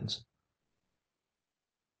comments.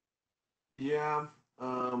 Yeah.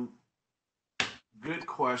 Good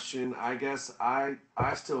question. I guess I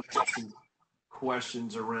still have some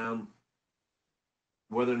questions around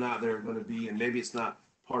whether or not they're going to be, and maybe it's not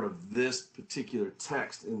part of this particular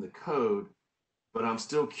text in the code, but I'm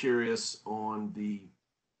still curious on the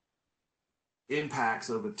impacts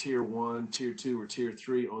of a tier 1, tier 2, or tier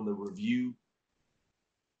 3 on the review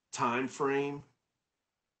time frame,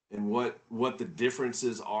 and what the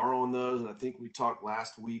differences are on those. And I think we talked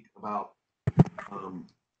last week about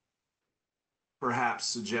perhaps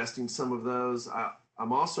suggesting some of those.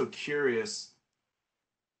 I'm also curious,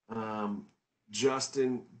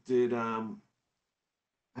 Justin,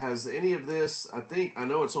 has any of this, I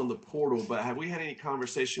know it's on the portal, but have we had any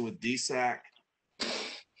conversation with DSAC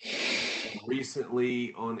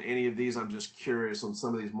recently on any of these? I'm just curious on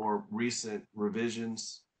some of these more recent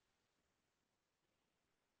revisions.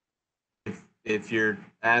 If you're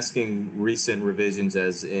asking recent revisions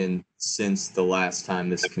as in since the last time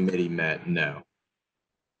this committee met, no.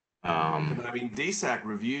 But I mean, DSAC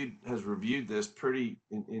has reviewed this pretty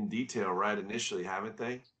in detail, right? Initially, haven't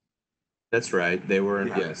they? That's right. They were,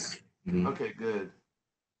 Yeah. yes. Mm-hmm. Okay, good.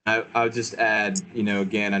 I would just add,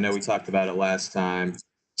 again, I know we talked about it last time.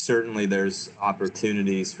 Certainly there's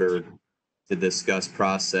opportunities to discuss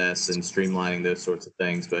process and streamlining those sorts of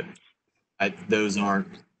things, but those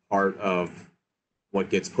aren't part of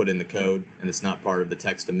what gets put in the code, and it's not part of the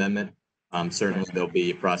text amendment. Certainly there'll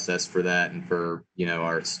be a process for that, and for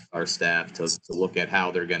our staff to look at how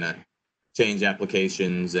they're going to change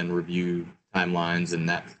applications and review timelines and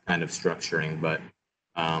that kind of structuring, but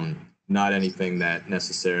not anything that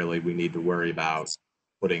necessarily we need to worry about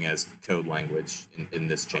putting as code language in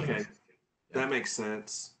this change. Okay, that makes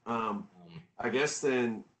sense. I guess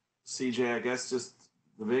then, CJ, I guess just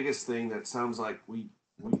the biggest thing that sounds like we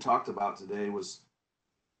talked about today was,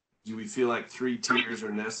 do we feel like 3 tiers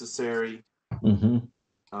are necessary? Mm-hmm.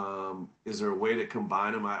 Is there a way to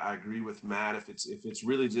combine them? I agree with Matt. If it's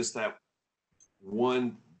really just that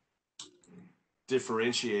one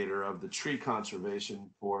differentiator of the tree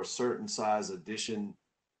conservation for a certain size addition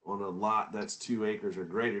on a lot that's 2 acres or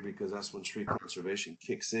greater, because that's when tree conservation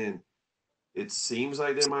kicks in, it seems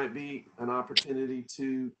like there might be an opportunity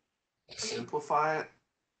to simplify it.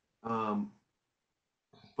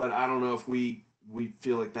 But I don't know if we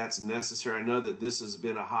feel like that's necessary. I know that this has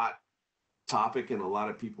been a hot topic and a lot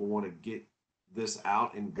of people want to get this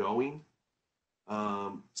out and going.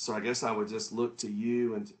 So I guess I would just look to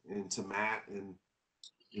you and to Matt and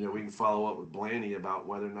we can follow up with Blaney about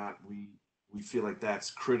whether or not we feel like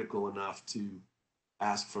that's critical enough to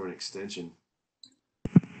ask for an extension.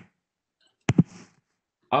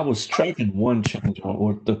 I was tracking one change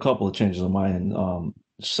or a couple of changes on my end.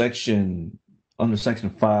 Under section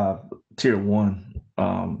 5, tier 1,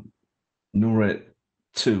 numerat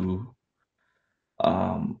 2.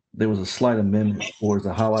 There was a slight amendment towards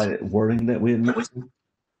the highlighted wording that we had mentioned.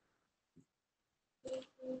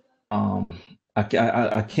 I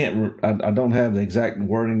don't have the exact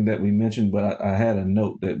wording that we mentioned, but I had a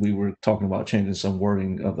note that we were talking about changing some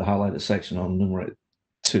wording of the highlighted section on numerat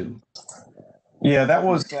 2. Yeah, that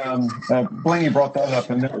was, Blaney brought that up,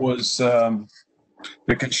 and that was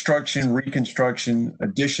the construction, reconstruction,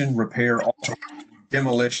 addition, repair, alteration,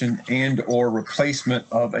 demolition, and or replacement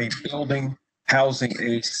of a building housing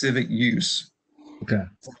a civic use. Okay.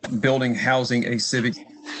 Building housing a civic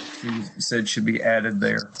said should be added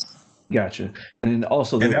there. Gotcha. And then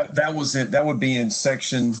also And that would be in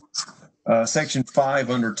section 5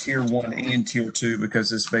 under tier 1 and tier 2,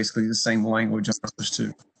 because it's basically the same language on those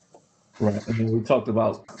two. Right. And then we talked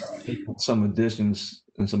about some additions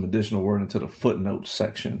and some additional wording to the footnotes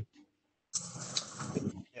section.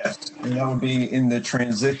 Yes, and that would be in the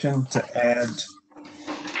transition to add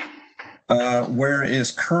where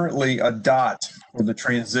is currently a dot for the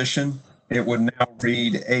transition, it would now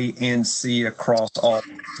read A and C across all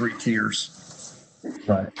 3 tiers.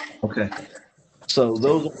 Right. Okay. So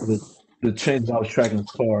those are the changes I was tracking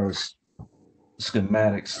as far as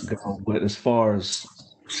schematics go, but as far as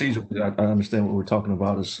procedurally, I understand what we're talking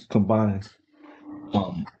about is combining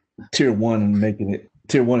tier 1 and making it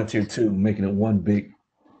tier 1 and tier 2, making it one big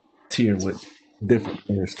tier with different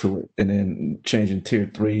layers to it, and then changing tier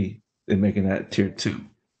 3 and making that tier 2.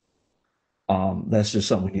 That's just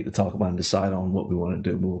something we need to talk about and decide on what we want to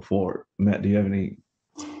do moving forward. Matt, do you have any?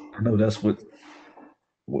 I know that's what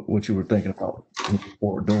you were thinking about moving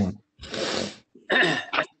forward doing.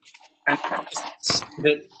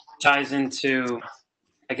 That ties into,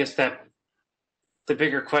 I guess, that the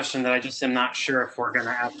bigger question that I just am not sure if we're going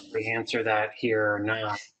to actually answer that here or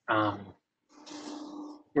not.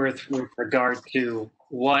 With regard to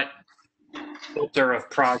what filter of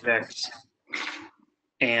projects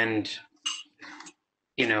and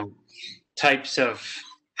types of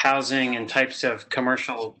housing and types of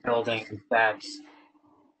commercial buildings that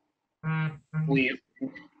we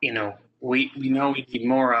know we need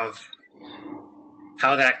more of,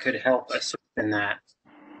 how that could help us in that.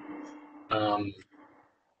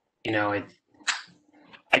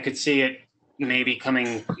 I could see it maybe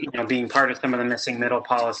coming, being part of some of the missing middle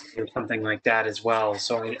policy or something like that as well.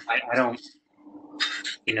 So I don't,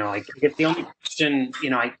 I guess the only question,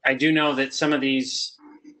 I do know that some of these,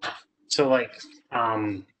 so like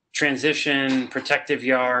transition, protective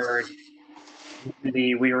yard,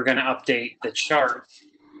 we were going to update the chart.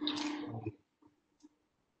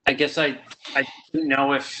 I guess I didn't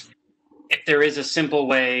know if there is a simple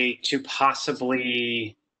way to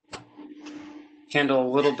possibly handle a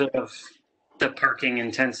little bit of the parking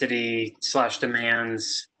intensity /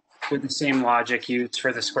 demands with the same logic used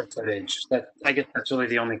for the square footage. That, I guess that's really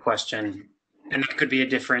the only question. And that could be a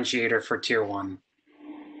differentiator for tier 1.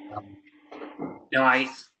 I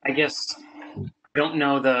guess I don't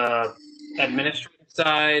know the administrative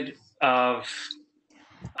side of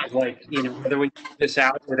whether we put this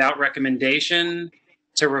out without recommendation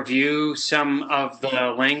to review some of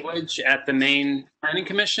the language at the main planning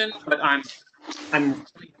commission, but I'm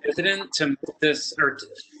really hesitant to move this, or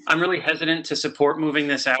I'm really hesitant to support moving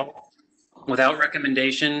this out without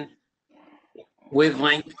recommendation with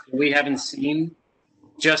language we haven't seen.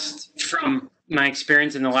 Just from my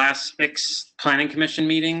experience in the last 6 planning commission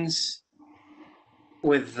meetings,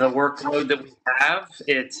 with the workload that we have,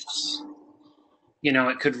 it's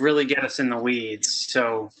it could really get us in the weeds.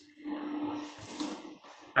 So,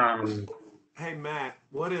 hey Matt,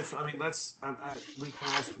 what if we can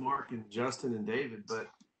ask Mark and Justin and David, but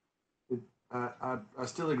I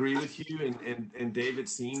still agree with you, and David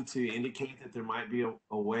seemed to indicate that there might be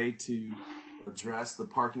a way to address the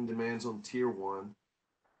parking demands on tier 1.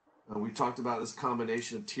 We talked about this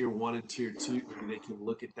combination of tier 1 and tier 2, where they can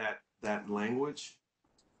look at that language,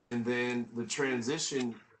 and then the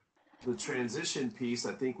transition piece,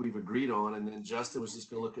 I think we've agreed on, and then Justin was just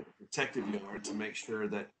going to look at the protective yard to make sure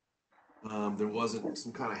that there wasn't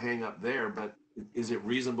some kind of hang up there. But is it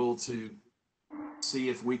reasonable to see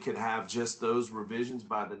if we could have just those revisions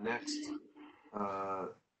by the next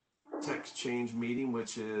text change meeting,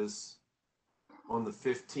 which is on the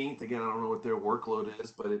 15th? Again, I don't know what their workload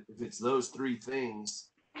is, but if it's those 3 things,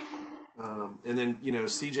 and then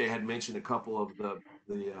CJ had mentioned a couple of the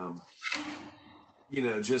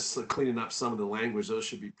just cleaning up some of the language, those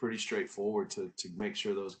should be pretty straightforward to make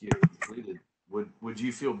sure those get completed. Would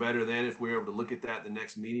you feel better then if we were able to look at that at the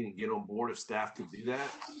next meeting and get on board if staff could do that?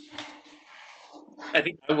 I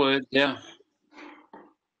think I would, yeah.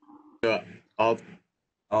 I'll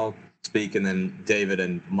speak, and then David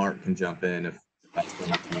and Mark can jump in if that's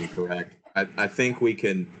incorrect. I think we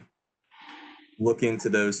can look into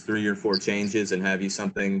those 3 or 4 changes and have you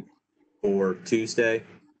something for Tuesday.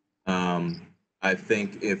 I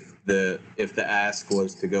think if the ask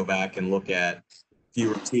was to go back and look at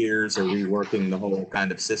fewer tiers or reworking the whole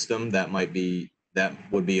kind of system, that would be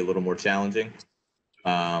a little more challenging.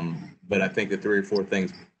 But I think the 3 or 4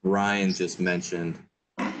 things Ryan just mentioned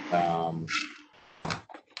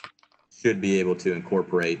should be able to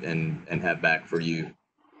incorporate and have back for you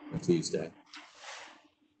on Tuesday.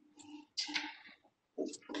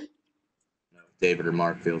 David or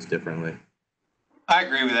Mark feels differently. I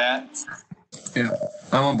agree with that. Yeah,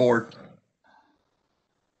 I'm on board.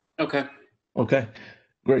 Okay. Okay,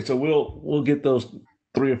 great. So we'll get those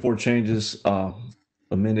 3 or 4 changes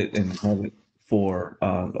amended and have it for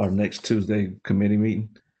our next Tuesday committee meeting,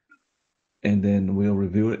 and then we'll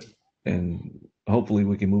review it, and hopefully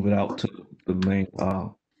we can move it out to the main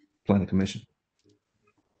planning commission.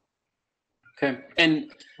 Okay.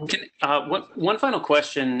 And one final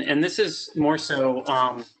question, and this is more so,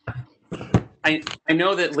 I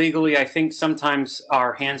know that legally, I think sometimes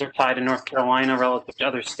our hands are tied in North Carolina relative to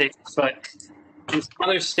other states, but in some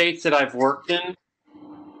other states that I've worked in,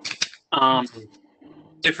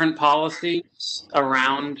 different policies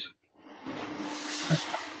around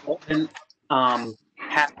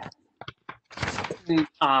have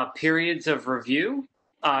periods of review,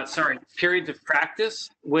 periods of practice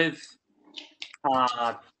with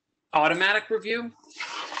automatic review.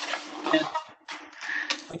 And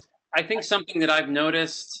I think something that I've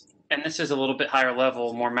noticed, and this is a little bit higher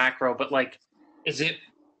level, more macro, but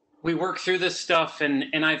we work through this stuff,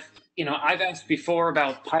 and I've asked before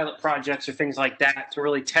about pilot projects or things like that to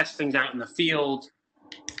really test things out in the field,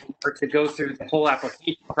 or to go through the whole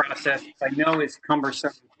application process. I know is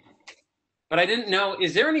cumbersome, but I didn't know,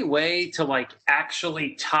 is there any way to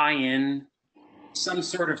actually tie in some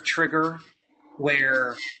sort of trigger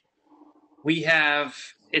where we have,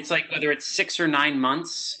 it's whether it's 6 or 9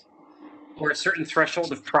 months or a certain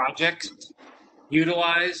threshold of projects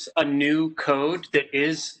utilize a new code that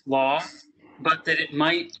is law, but that it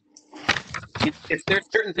might, if there's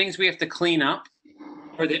certain things we have to clean up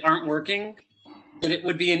or that aren't working, that it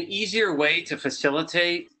would be an easier way to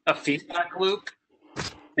facilitate a feedback loop,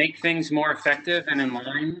 make things more effective and in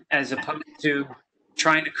line, as opposed to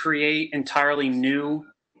trying to create entirely new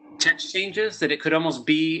text changes, that it could almost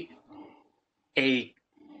be an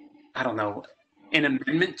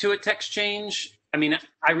amendment to a text change. I mean,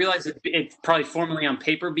 I realize it probably formally on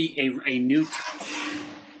paper be a new,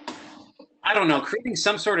 I don't know, creating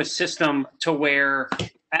some sort of system to where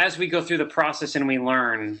as we go through the process and we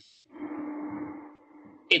learn,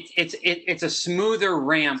 it's a smoother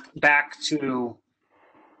ramp back to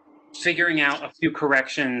figuring out a few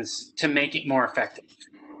corrections to make it more effective.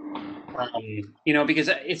 Because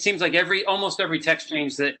it seems like almost every text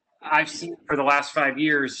change that I've seen for the last 5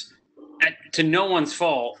 years, to no one's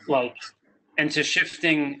fault, and to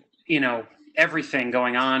shifting, everything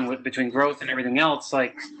going on between growth and everything else,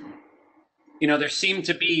 there seem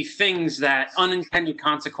to be things that unintended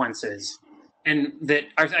consequences, and that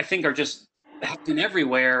I think are just happening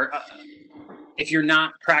everywhere if you're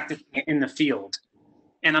not practicing it in the field.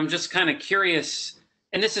 And I'm just kind of curious,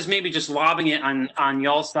 and this is maybe just lobbing it on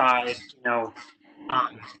y'all's side,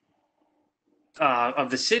 of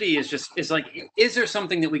the city, is there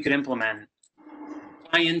something that we could implement,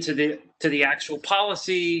 tie into the actual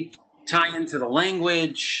policy, tie into the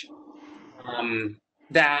language,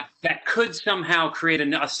 that could somehow create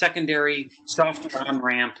a secondary software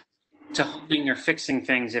on-ramp to honing or fixing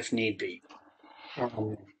things if need be.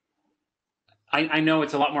 I know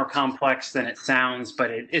it's a lot more complex than it sounds, but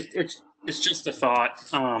it's just a thought.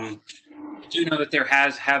 I do know that there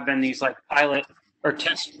have been these pilot or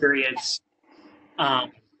test periods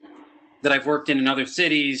that I've worked in other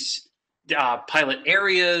cities, pilot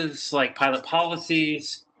areas, pilot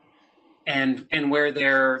policies, and where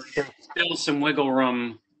there's still some wiggle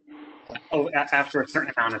room after a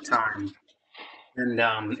certain amount of time,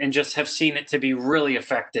 and just have seen it to be really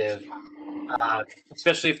effective,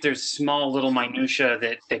 especially if there's small little minutia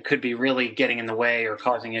that could be really getting in the way or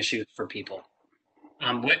causing issues for people,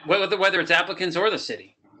 whether it's applicants or the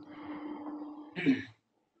city.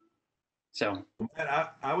 So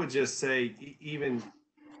I would just say, even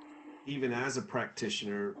as a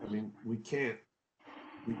practitioner, I mean, we can't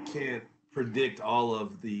predict all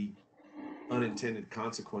of the unintended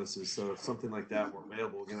consequences. So if something like that were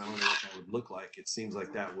available, again, I don't know what that would look like. It seems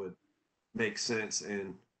like that would make sense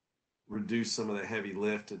and reduce some of the heavy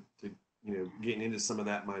lift to getting into some of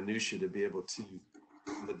that minutia to be able to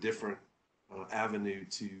the different avenue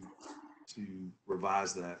to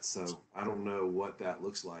revise that. So I don't know what that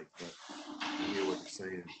looks like, but I hear what you're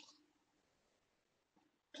saying.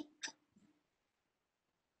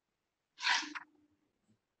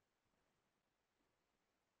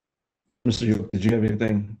 Mr. York, did you have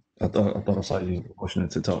anything? I thought I saw you motioning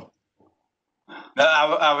to talk. No,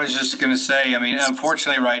 I was just going to say, I mean,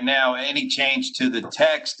 unfortunately, right now, any change to the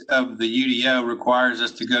text of the UDO requires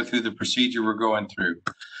us to go through the procedure we're going through.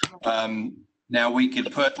 Now, we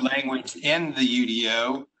could put language in the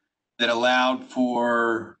UDO that allowed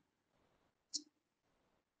for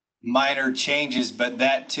minor changes, but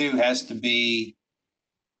that too has to be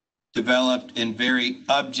developed in very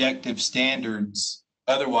objective standards.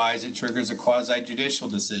 Otherwise, it triggers a quasi-judicial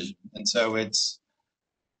decision. And so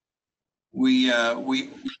we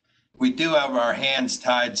do have our hands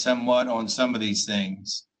tied somewhat on some of these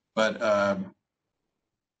things, but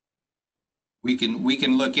we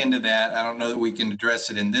can look into that. I don't know that we can address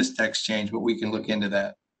it in this text change, but we can look into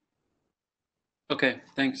that. Okay,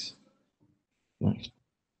 thanks. Thanks.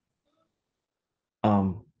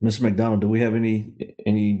 Mr. McDonald, do we have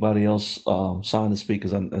anybody else signed to speak?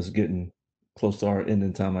 Because it's getting close to our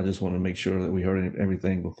ending time. I just want to make sure that we heard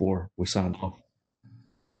everything before we signed off.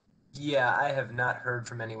 Yeah, I have not heard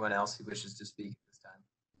from anyone else who wishes to speak at this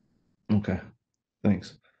time. Okay,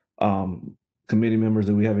 thanks. Committee members,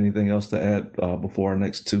 do we have anything else to add before our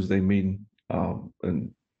next Tuesday meeting?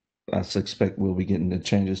 And I suspect we'll be getting the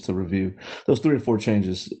changes to review. Those 3 or 4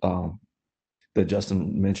 changes that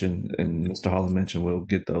Justin mentioned and Mr. Holland mentioned, we'll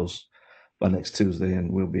get those by next Tuesday,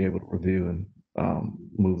 and we'll be able to review and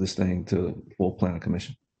move this thing to full planning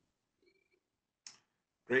commission.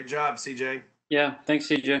 Great job, CJ. Yeah, thanks,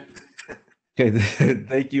 CJ. Okay,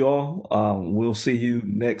 thank you all. We'll see you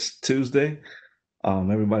next Tuesday.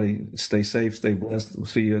 Everybody stay safe, stay blessed. We'll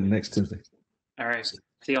see you next Tuesday. All right.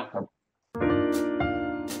 See y'all.